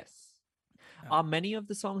 Yes. Are many of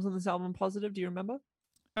the songs on this album positive? Do you remember?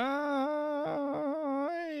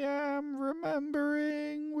 I am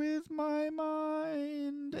remembering with my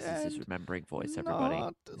mind. This is his remembering voice, everybody.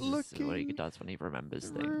 This is what he does when he remembers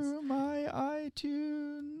things. My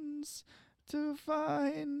iTunes to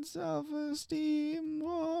find self-esteem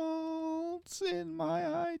waltz in my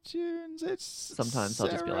iTunes. Sometimes I'll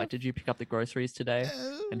just be like, did you pick up the groceries today?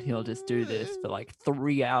 And he'll just do this for like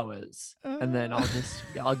 3 hours. And then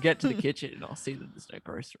I'll get to the kitchen and I'll see that there's no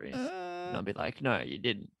groceries. And I'll be like, no, you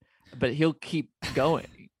didn't. But he'll keep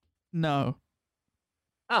going. No.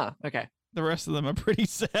 Ah, okay. The rest of them are pretty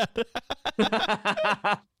sad.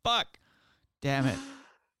 Fuck. Damn it.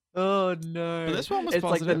 Oh no. But this one was it's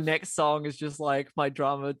like the positive. next song is just like my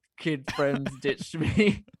drama kid friends ditched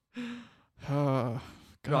me. Oh,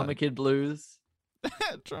 Drama God. kid blues.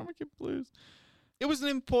 Drama Kid Blues. It was an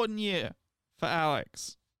important year for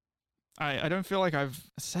Alex. I don't feel like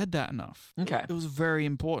I've said that enough. Okay. It was very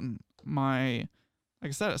important. Like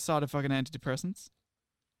I said, it started fucking antidepressants.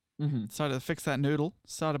 Mm-hmm. Started to fix that noodle.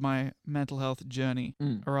 Started my mental health journey.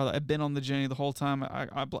 Or rather, I've been on the journey the whole time.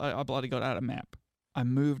 I bloody got out of map. I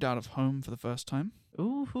moved out of home for the first time.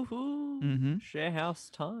 Ooh, hoo, hoo. Mm-hmm. Share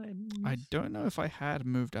house time. I don't know if I had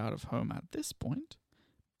moved out of home at this point,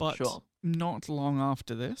 but Sure. not long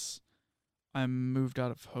after this, I moved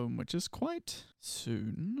out of home, which is quite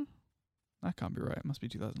soon. That can't be right. It must be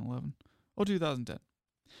 2011 or 2010.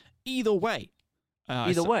 Either way.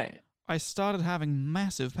 I started having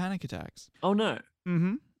massive panic attacks. Oh no.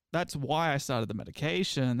 Mm-hmm. That's why I started the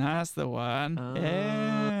medication. That's the one.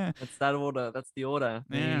 Yeah. That's that order. That's the order.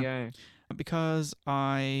 There you go. Because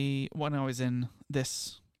when I was in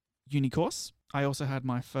this uni course, I also had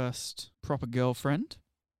my first proper girlfriend.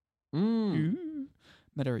 Ooh.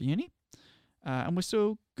 Met her at uni. And we're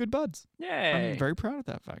still good buds. Yay. I'm very proud of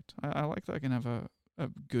that fact. I like that I can have a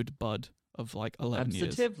good bud of like 11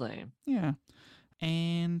 years. Absolutely. Yeah.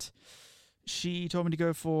 And she told me to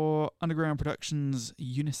go for Underground Productions'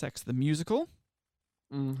 Unisex the Musical.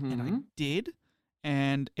 Mm-hmm. And I did.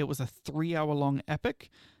 And it was a 3-hour-long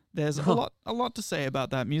epic. There's a lot to say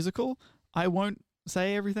about that musical. I won't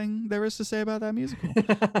say everything there is to say about that musical.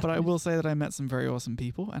 But I will say that I met some very awesome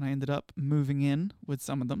people, and I ended up moving in with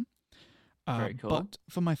some of them. Very cool. But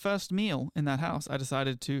for my first meal in that house, I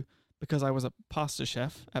decided to, because I was a pasta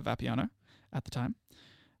chef at Vapiano at the time,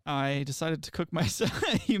 I decided to cook myself.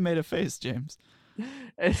 You made a face, James.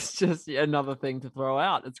 It's just another thing to throw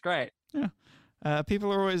out. It's great. Yeah.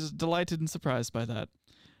 People are always delighted and surprised by that.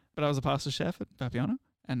 But I was a pasta chef at Vapiano,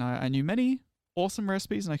 and I knew many awesome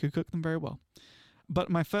recipes, and I could cook them very well. But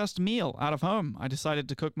my first meal out of home, I decided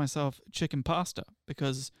to cook myself chicken pasta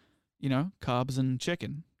because, carbs and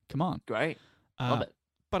chicken. Come on. Great. Love it.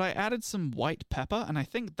 But I added some white pepper, and I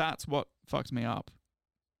think that's what fucked me up.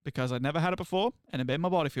 Because I'd never had it before, and it made my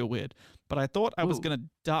body feel weird. But I thought I was going to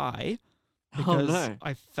die because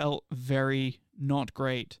I felt very not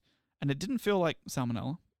great. And it didn't feel like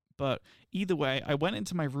salmonella. But either way, I went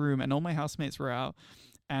into my room, and all my housemates were out.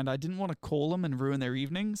 And I didn't want to call them and ruin their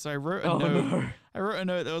evening. So I wrote a note. No. I wrote a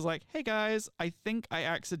note that was like, hey, guys, I think I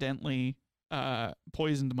accidentally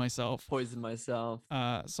poisoned myself. So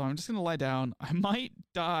I'm just going to lie down. I might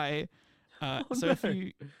die. I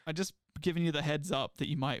just giving you the heads up that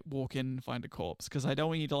you might walk in and find a corpse because I don't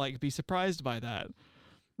want you to be surprised by that.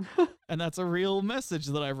 And that's a real message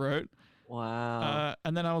that I wrote. Wow.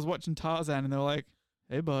 And then I was watching Tarzan and they were like,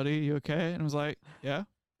 hey buddy, you okay? And I was like, yeah.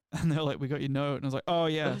 And they're like, we got your note. And I was like, oh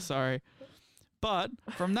yeah, sorry. But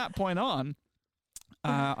from that point on,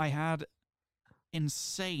 I had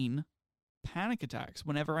insane panic attacks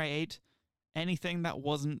whenever I ate anything that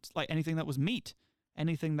wasn't anything that was meat,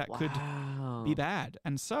 anything that could be bad.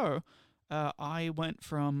 And so I went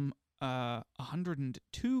from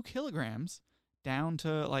 102 kilograms down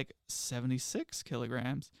to 76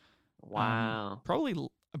 kilograms. Wow.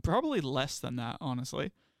 Probably less than that,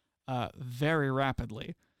 honestly, very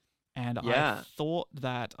rapidly. And I thought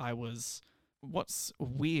that I was, what's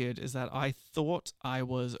weird is that I thought I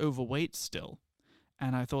was overweight still.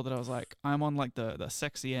 And I thought that I was I'm on the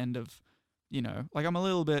sexy end of, I'm a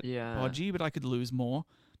little bit podgy, but I could lose more.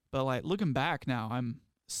 But looking back now, I'm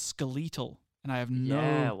skeletal and I have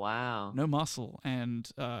no muscle, and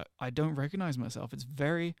I don't recognize myself. It's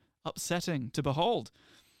very upsetting to behold.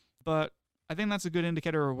 But I think that's a good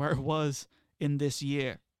indicator of where it was in this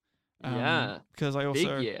year. Because I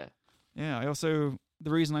also big year. Yeah,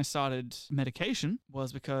 the reason I started medication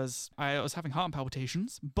was because I was having heart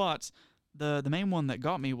palpitations, but the main one that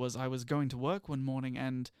got me was I was going to work one morning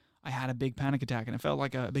and I had a big panic attack, and it felt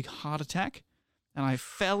like a big heart attack, and I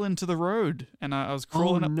fell into the road, and I was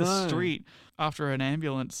crawling up the street after an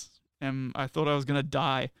ambulance, and I thought I was going to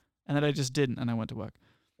die, and then I just didn't, and I went to work.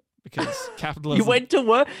 Because capitalism. You went to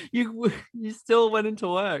work? You still went into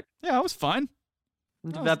work? Yeah, I was fine.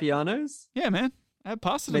 Into Vapiano's? Yeah, man. I had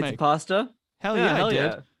pasta to make. Made some pasta? Hell yeah, I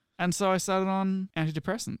did. And so I started on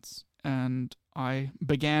antidepressants, and I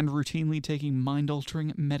began routinely taking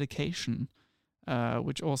mind-altering medication,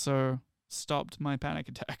 which also stopped my panic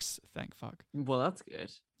attacks. Thank fuck. Well, that's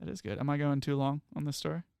good. That is good. Am I going too long on this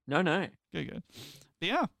story? No. Good. But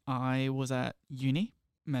yeah, I was at uni,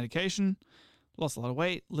 medication, lost a lot of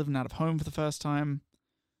weight, living out of home for the first time,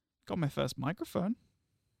 got my first microphone.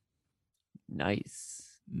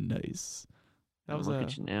 Nice. That was look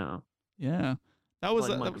at you now. Yeah. That was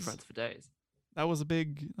might be friends for days. That was a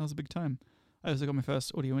big time. I also got my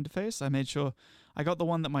first audio interface. I made sure I got the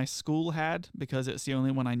one that my school had because it's the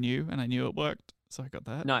only one I knew, and I knew it worked, so I got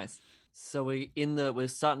that. Nice. So we're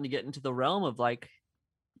starting to get into the realm of like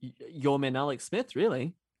your man Alex Smith,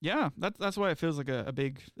 really. Yeah, that's why it feels like a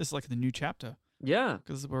big. This is like the new chapter. Yeah,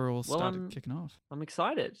 because we're all started kicking off. I'm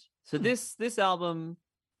excited. So this album,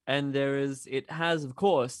 and it has an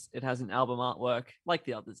album artwork like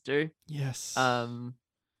the others do. Yes.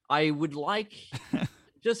 I would like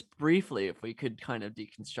just briefly if we could kind of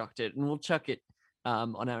deconstruct it, and we'll chuck it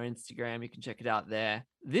on our Instagram. You can check it out there.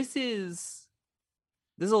 There's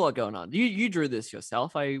a lot going on. You drew this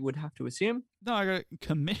yourself, I would have to assume. No, I got it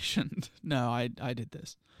commissioned. No, I did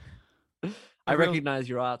this. I recognize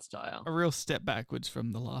your art style. A real step backwards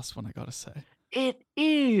from the last one, I gotta say. It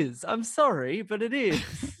is. I'm sorry, but it is.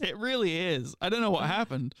 It really is. I don't know what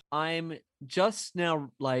happened. I'm just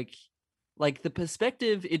now like the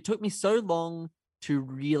perspective. It took me so long to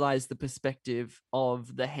realize the perspective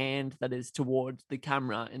of the hand that is towards the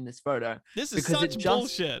camera in this photo. This is such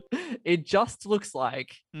bullshit. It just looks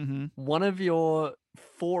like one of your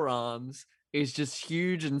forearms is just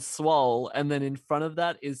huge and swole, and then in front of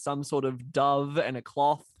that is some sort of dove and a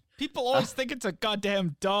cloth. People always think it's a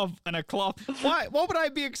goddamn dove and a cloth. Why? What would I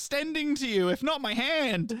be extending to you if not my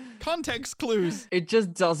hand? Context clues. It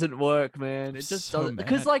just doesn't work, man. It just doesn't.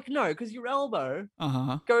 Because because your elbow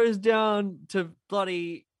goes down to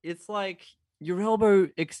bloody. It's like your elbow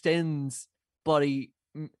extends bloody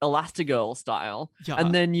Elastigirl style,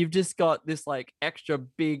 and then you've just got this like extra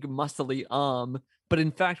big muscly arm. But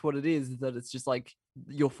in fact, what it is that it's just like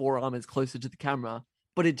your forearm is closer to the camera,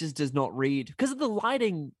 but it just does not read because the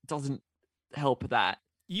lighting doesn't help that.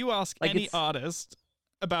 You ask any artist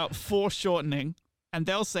about foreshortening, and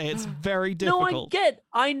they'll say it's very difficult.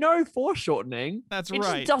 I know foreshortening. That's right. It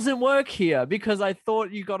just doesn't work here because I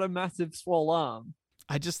thought you got a massive swole arm.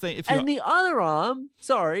 I just think the other arm,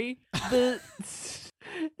 the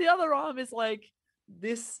other arm is like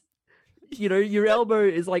this. You know, your elbow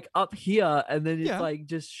is like up here, and then it's like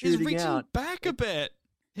just shooting He's reaching out back a bit.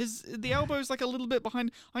 The elbow's like a little bit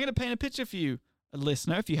behind. I'm going to paint a picture for you, a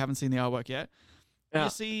listener, if you haven't seen the artwork yet. Yeah. You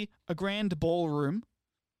see a grand ballroom.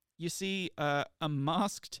 You see a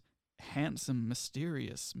masked, handsome,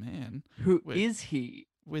 mysterious man. Who is he?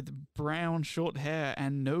 With brown short hair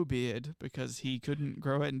and no beard because he couldn't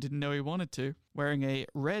grow it and didn't know he wanted to. Wearing a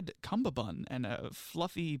red cummerbund and a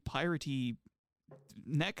fluffy, piratey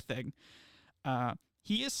neck thing.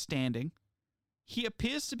 He is standing. He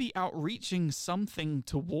appears to be outreaching something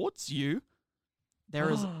towards you.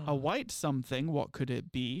 There is a white something. What could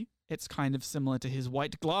it be? It's kind of similar to his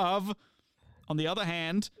white glove, on the other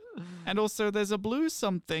hand. And also there's a blue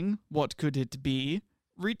something. What could it be?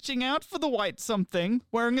 Reaching out for the white something,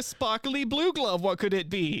 wearing a sparkly blue glove. What could it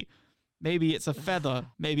be? Maybe it's a feather.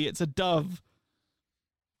 Maybe it's a dove.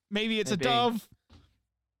 Maybe it's a dove.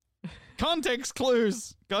 Context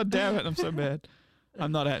clues. God damn it, I'm so mad.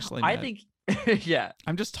 I'm not actually mad. I think, yeah.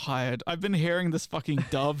 I'm just tired. I've been hearing this fucking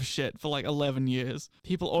dove shit for like 11 years.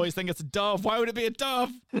 People always think it's a dove. Why would it be a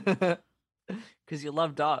dove? Because you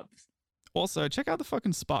love doves. Also, check out the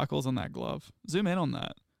fucking sparkles on that glove. Zoom in on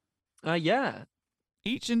that. Yeah.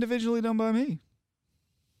 Each individually done by me.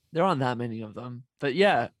 There aren't that many of them, but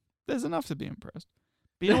yeah. There's enough to be impressed.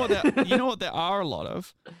 But you know what there are a lot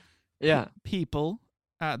of? Yeah. People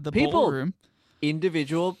at the ballroom.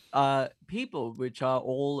 Individual people, which are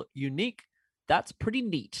all unique. That's pretty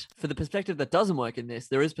neat. For the perspective that doesn't work in this,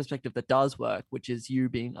 there is perspective that does work, which is you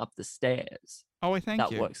being up the stairs. Oh, thank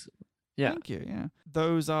you. That works. Yeah. Thank you, yeah.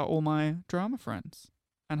 Those are all my drama friends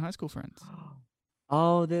and high school friends.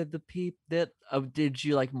 Oh, they're the people that... did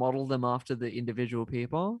you, like, model them after the individual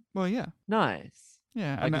people? Well, yeah. Nice.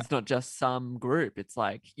 Yeah. Like, it's not just some group. It's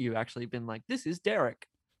like, you actually been like, this is Derek.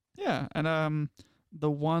 Yeah, and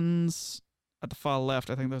the ones at the far left,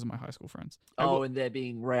 I think those are my high school friends. And they're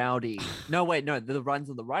being rowdy. No, wait, no, the ones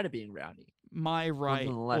on the right are being rowdy. My right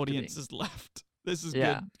audience is left. This is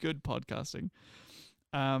good podcasting.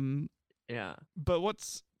 Yeah. But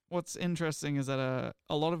what's interesting is that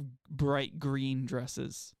a lot of bright green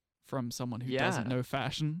dresses from someone who doesn't know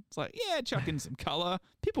fashion. It's like, chuck in some color.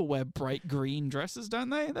 People wear bright green dresses,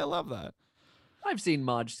 don't they? They love that. I've seen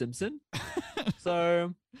Marge Simpson.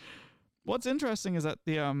 So what's interesting is that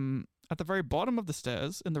at the very bottom of the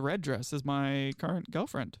stairs in the red dress is my current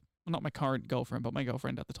girlfriend. Well, not my current girlfriend, but my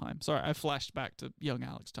girlfriend at the time. Sorry, I flashed back to young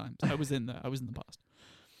Alex times. I was in the past.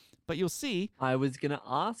 But you'll see. I was going to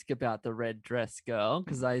ask about the red dress girl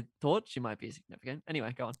because I thought she might be significant.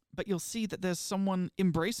 Anyway, go on. But you'll see that there's someone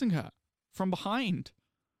embracing her from behind.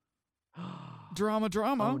 drama.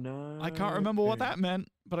 Oh no. I can't remember what that meant,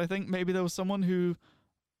 but I think maybe there was someone who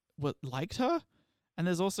liked her, and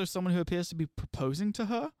there's also someone who appears to be proposing to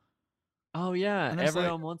her. Oh yeah, And it's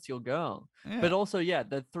everyone wants your girl. Yeah. But also, yeah,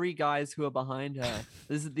 the three guys who are behind her.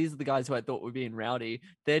 These are the guys who I thought were being rowdy.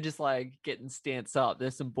 They're just like getting stance up.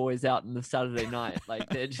 There's some boys out in the Saturday night, like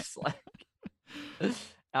they're just like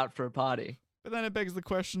out for a party. But then it begs the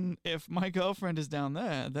question: if my girlfriend is down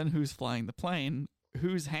there, then who's flying the plane?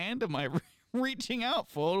 Whose hand am I reaching out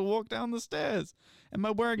for to walk down the stairs? Am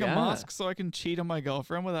I wearing a mask so I can cheat on my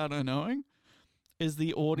girlfriend without her knowing? Is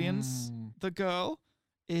the audience the girl?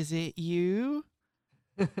 Is it you?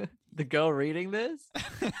 The girl reading this?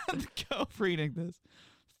 The girl reading this.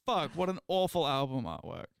 Fuck, what an awful album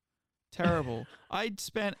artwork. Terrible. I'd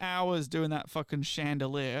spent hours doing that fucking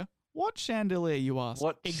chandelier. What chandelier, you ask?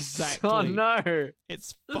 What? Exactly. Oh, no.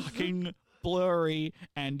 It's fucking blurry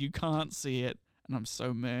and you can't see it. And I'm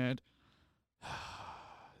so mad.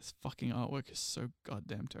 This fucking artwork is so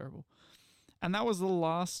goddamn terrible. And that was the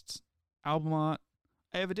last album art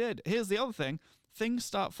I ever did. Here's the other thing. Things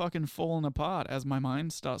start fucking falling apart as my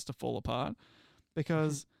mind starts to fall apart,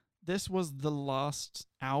 because this was the last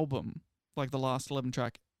album, like the last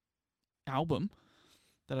 11-track album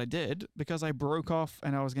that I did, because I broke off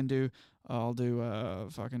and I was going to I'll do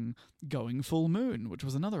fucking Going Full Moon, which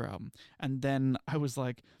was another album. And then I was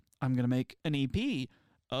like, I'm going to make an EP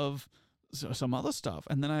of some other stuff.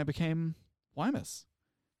 And then I became Wymus.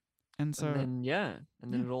 And so... And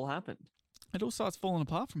then it all happened. It all starts falling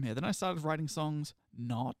apart from here. Then I started writing songs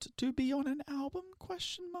not to be on an album, ?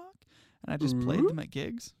 And I just played them at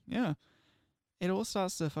gigs. Yeah. It all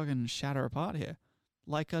starts to fucking shatter apart here.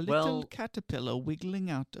 Like a little caterpillar wiggling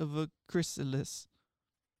out of a chrysalis.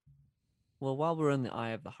 Well, while we're in the eye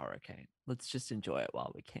of the hurricane, let's just enjoy it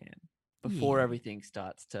while we can. Before everything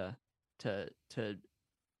starts to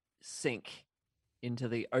sink into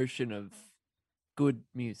the ocean of good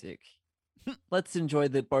music. Let's enjoy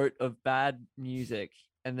the boat of bad music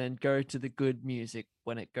and then go to the good music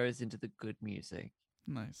when it goes into the good music.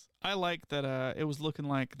 Nice. I like that it was looking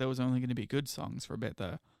like there was only going to be good songs for a bit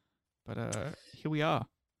there. But here we are.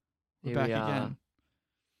 We're back again.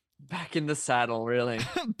 Back in the saddle, really.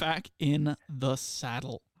 Back in the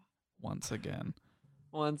saddle once again.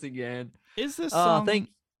 Once again. Is this song...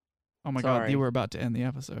 Oh my Sorry. God, you were about to end the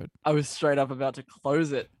episode. I was straight up about to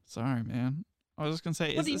close it. Sorry, man. I was just going to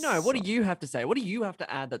say... What do you know? What do you have to say? What do you have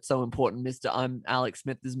to add that's so important, Mr. I'm Alex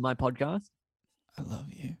Smith. This is my podcast. I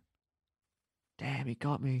love you. Damn, he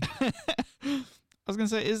got me. I was going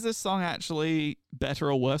to say, is this song actually better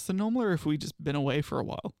or worse than normal, or have we just been away for a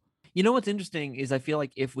while? You know what's interesting is I feel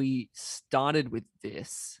like if we started with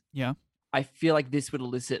this, yeah, I feel like this would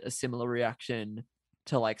elicit a similar reaction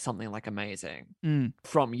to like something like Amazing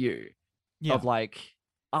from you. Yeah. Of like,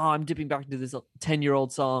 oh, I'm dipping back into this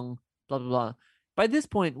 10-year-old song, blah, blah, blah. By this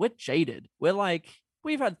point, we're jaded. We're like,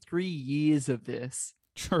 we've had 3 years of this.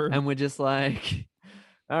 True. And we're just like,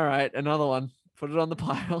 all right, another one. Put it on the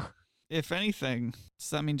pile. If anything, does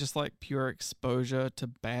that mean just like pure exposure to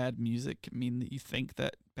bad music mean that you think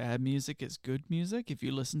that bad music is good music if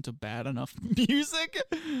you listen to bad enough music?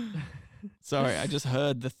 Sorry, I just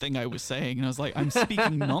heard the thing I was saying and I was like, I'm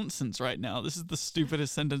speaking nonsense right now. This is the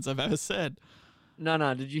stupidest sentence I've ever said. No,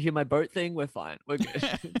 did you hear my boat thing? We're fine. We're good.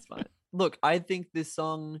 It's fine. Look, I think this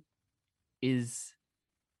song is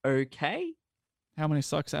okay. How many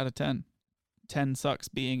sucks out of 10? 10 sucks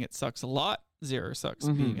being it sucks a lot. 0 sucks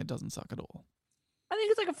being it doesn't suck at all. I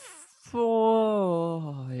think it's like a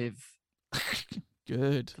 5.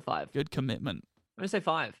 Good. 5. Good commitment. I'm going to say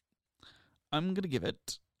 5. I'm going to give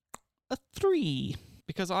it a 3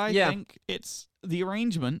 because I think the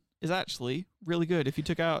arrangement is actually really good. If you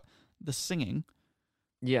took out the singing,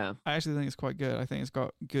 I actually think it's quite good. I think it's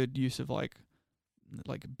got good use of like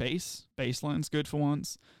bass line's good for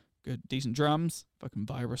once. Good, decent drums, fucking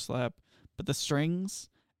vibra slap. But the strings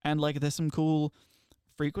and like there's some cool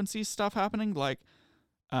frequency stuff happening. Like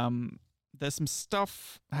there's some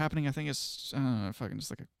stuff happening. I think it's fucking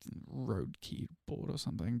just like a Rode keyboard or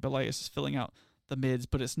something. But like it's just filling out the mids.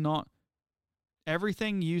 But it's not.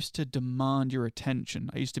 Everything used to demand your attention.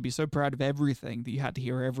 I used to be so proud of everything that you had to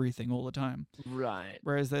hear everything all the time. Right.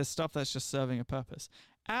 Whereas there's stuff that's just serving a purpose,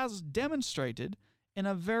 as demonstrated in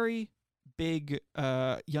a very big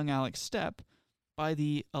Young Alex step by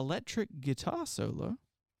the electric guitar solo,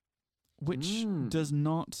 which does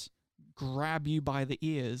not grab you by the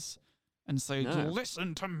ears and say,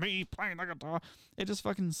 listen to me playing the guitar. It just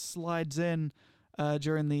fucking slides in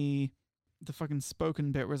during the fucking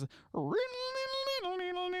spoken bit where it's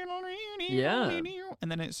and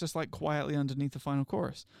then it's just like quietly underneath the final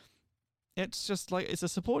chorus. it's just like it's a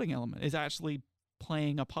supporting element. It's actually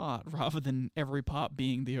playing a part rather than every part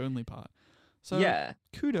being the only part. So Yeah.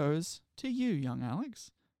 kudos to you, young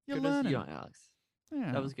Alex. You're Kudos to learning. you, Alex.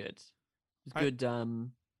 Yeah. That was good. It was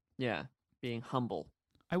good. Yeah, being humble.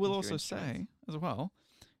 I will with your also instruments. say as well,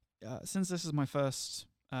 since this is my first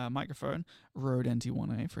microphone, Rode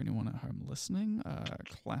NT1A for anyone at home listening,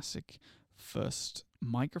 classic first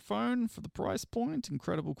microphone for the price point,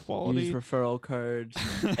 incredible quality. Use referral code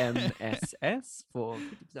MSS for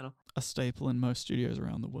 50% off. A staple in most studios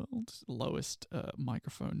around the world. Lowest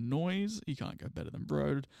microphone noise. You can't go better than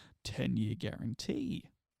Rode. 10-year guarantee.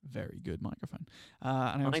 Very good microphone.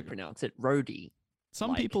 And I pronounce it Rhodey.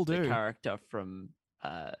 some like people the do. character from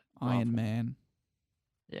Iron Marvel. Man.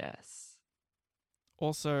 Yes.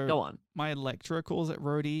 Also, Go on. my lecturer calls it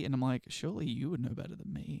Rhodey, and I'm like, surely you would know better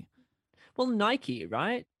than me. Well, Nike,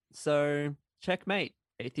 right? So checkmate,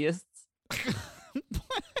 atheists.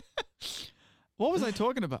 What was I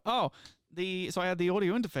talking about? Oh, so I had the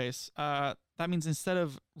audio interface. That means instead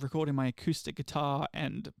of recording my acoustic guitar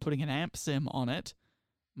and putting an amp sim on it,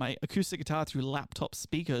 my acoustic guitar through laptop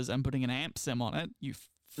speakers and putting an amp sim on it, you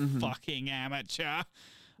fucking amateur.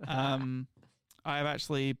 I'm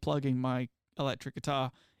actually plugging my electric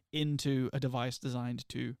guitar into a device designed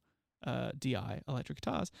to DI electric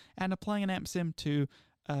guitars and applying an amp sim to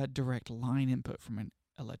a direct line input from an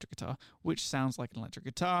electric guitar, which sounds like an electric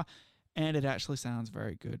guitar, and it actually sounds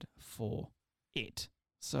very good for it.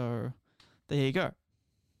 So there you go.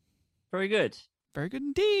 Very good. Very good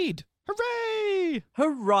indeed. Hooray!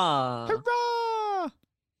 Hurrah! Hurrah!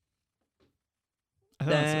 I think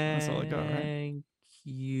that's all I got, right? Thank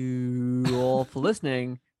you all for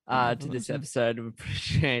listening to this episode. We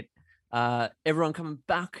appreciate everyone coming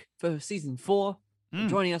back for season 4,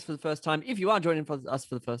 joining us for the first time. If you are joining us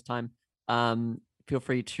for the first time, feel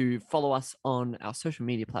free to follow us on our social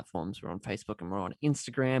media platforms. We're on Facebook and we're on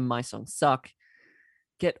Instagram. My Songs Suck.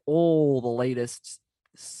 Get all the latest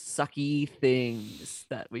sucky things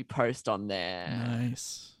that we post on there.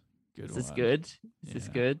 Nice. Good Is this one. good? Is Yeah, this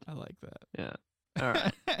good? I like that. Yeah. All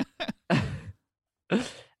right.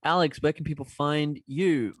 Alex, where can people find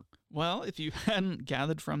you? Well, if you hadn't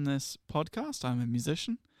gathered from this podcast, I'm a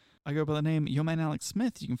musician. I go by the name Your Man Alex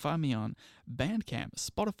Smith. You can find me on Bandcamp,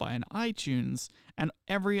 Spotify, and iTunes, and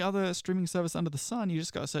every other streaming service under the sun. You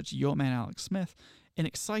just got to search Your Man Alex Smith. In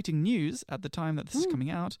exciting news, at the time that this is coming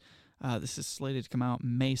out, this is slated to come out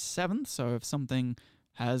May 7th, so if something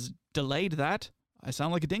has delayed that, I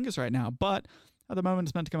sound like a dingus right now, but at the moment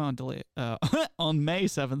it's meant to come out on May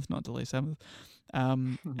 7th, not delay 7th.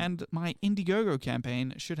 And my Indiegogo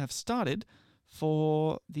campaign should have started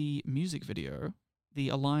for the music video, the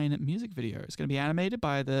Align music video. It's going to be animated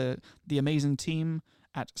by the amazing team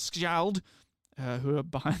at Skjald, who are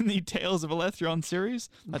behind the Tales of Elethrion series.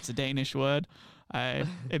 That's a Danish word.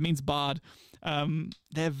 It means bard.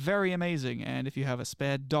 They're very amazing, and if you have a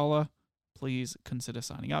spare $1, please consider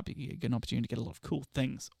signing up. You get an opportunity to get a lot of cool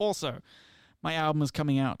things. Also, my album is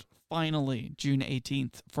coming out finally June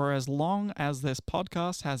 18th. For as long as this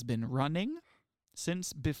podcast has been running,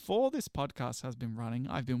 since before this podcast has been running,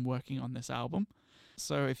 I've been working on this album.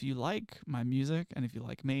 So if you like my music and if you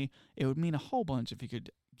like me, it would mean a whole bunch if you could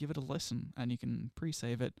give it a listen and you can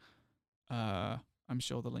pre-save it. I'm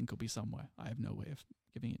sure the link will be somewhere. I have no way of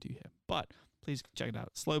giving it to you here. But please check it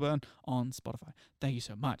out. Slow Burn on Spotify. Thank you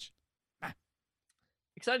so much.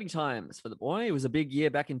 Exciting times for the boy. It was a big year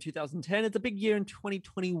back in 2010. It's a big year in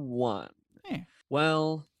 2021. Yeah.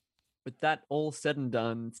 Well, with that all said and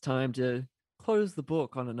done, it's time to close the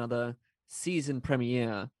book on another season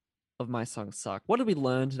premiere of My Songs Suck. What did we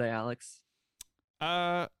learn today, Alex?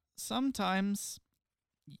 Sometimes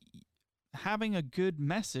having a good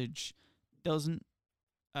message doesn't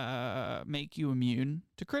make you immune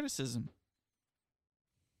to criticism.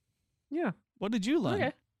 Yeah. What did you learn?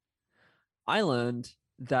 Okay. I learned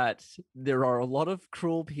that there are a lot of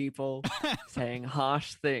cruel people saying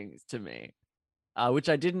harsh things to me, which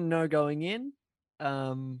I didn't know going in.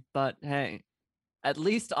 But hey, at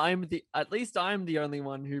least I'm the only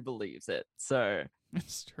one who believes it. So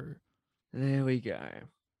It's true. there we go.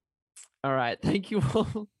 All right. Thank you all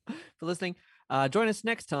for listening. Join us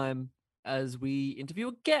next time as we interview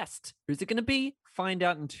a guest. Who's it going to be? Find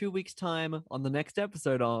out in 2 weeks' time on the next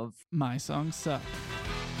episode of My Songs Suck.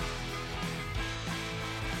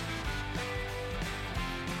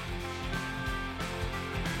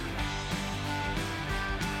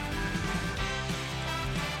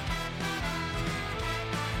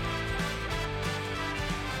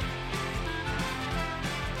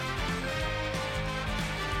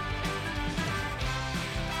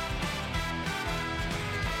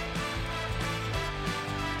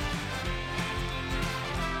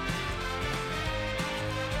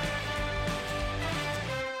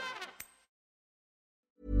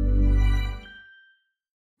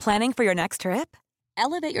 Planning for your next trip?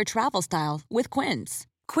 Elevate your travel style with Quince.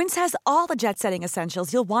 Quince has all the jet-setting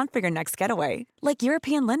essentials you'll want for your next getaway, like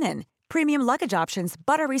European linen, premium luggage options,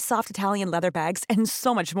 buttery soft Italian leather bags, and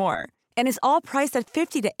so much more. And is all priced at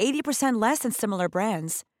 50 to 80% less than similar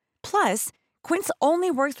brands. Plus, Quince only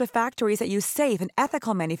works with factories that use safe and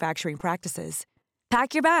ethical manufacturing practices.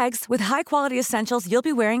 Pack your bags with high-quality essentials you'll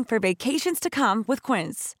be wearing for vacations to come with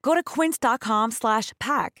Quince. Go to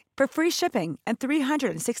quince.com/pack for free shipping and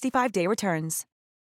 365-day returns.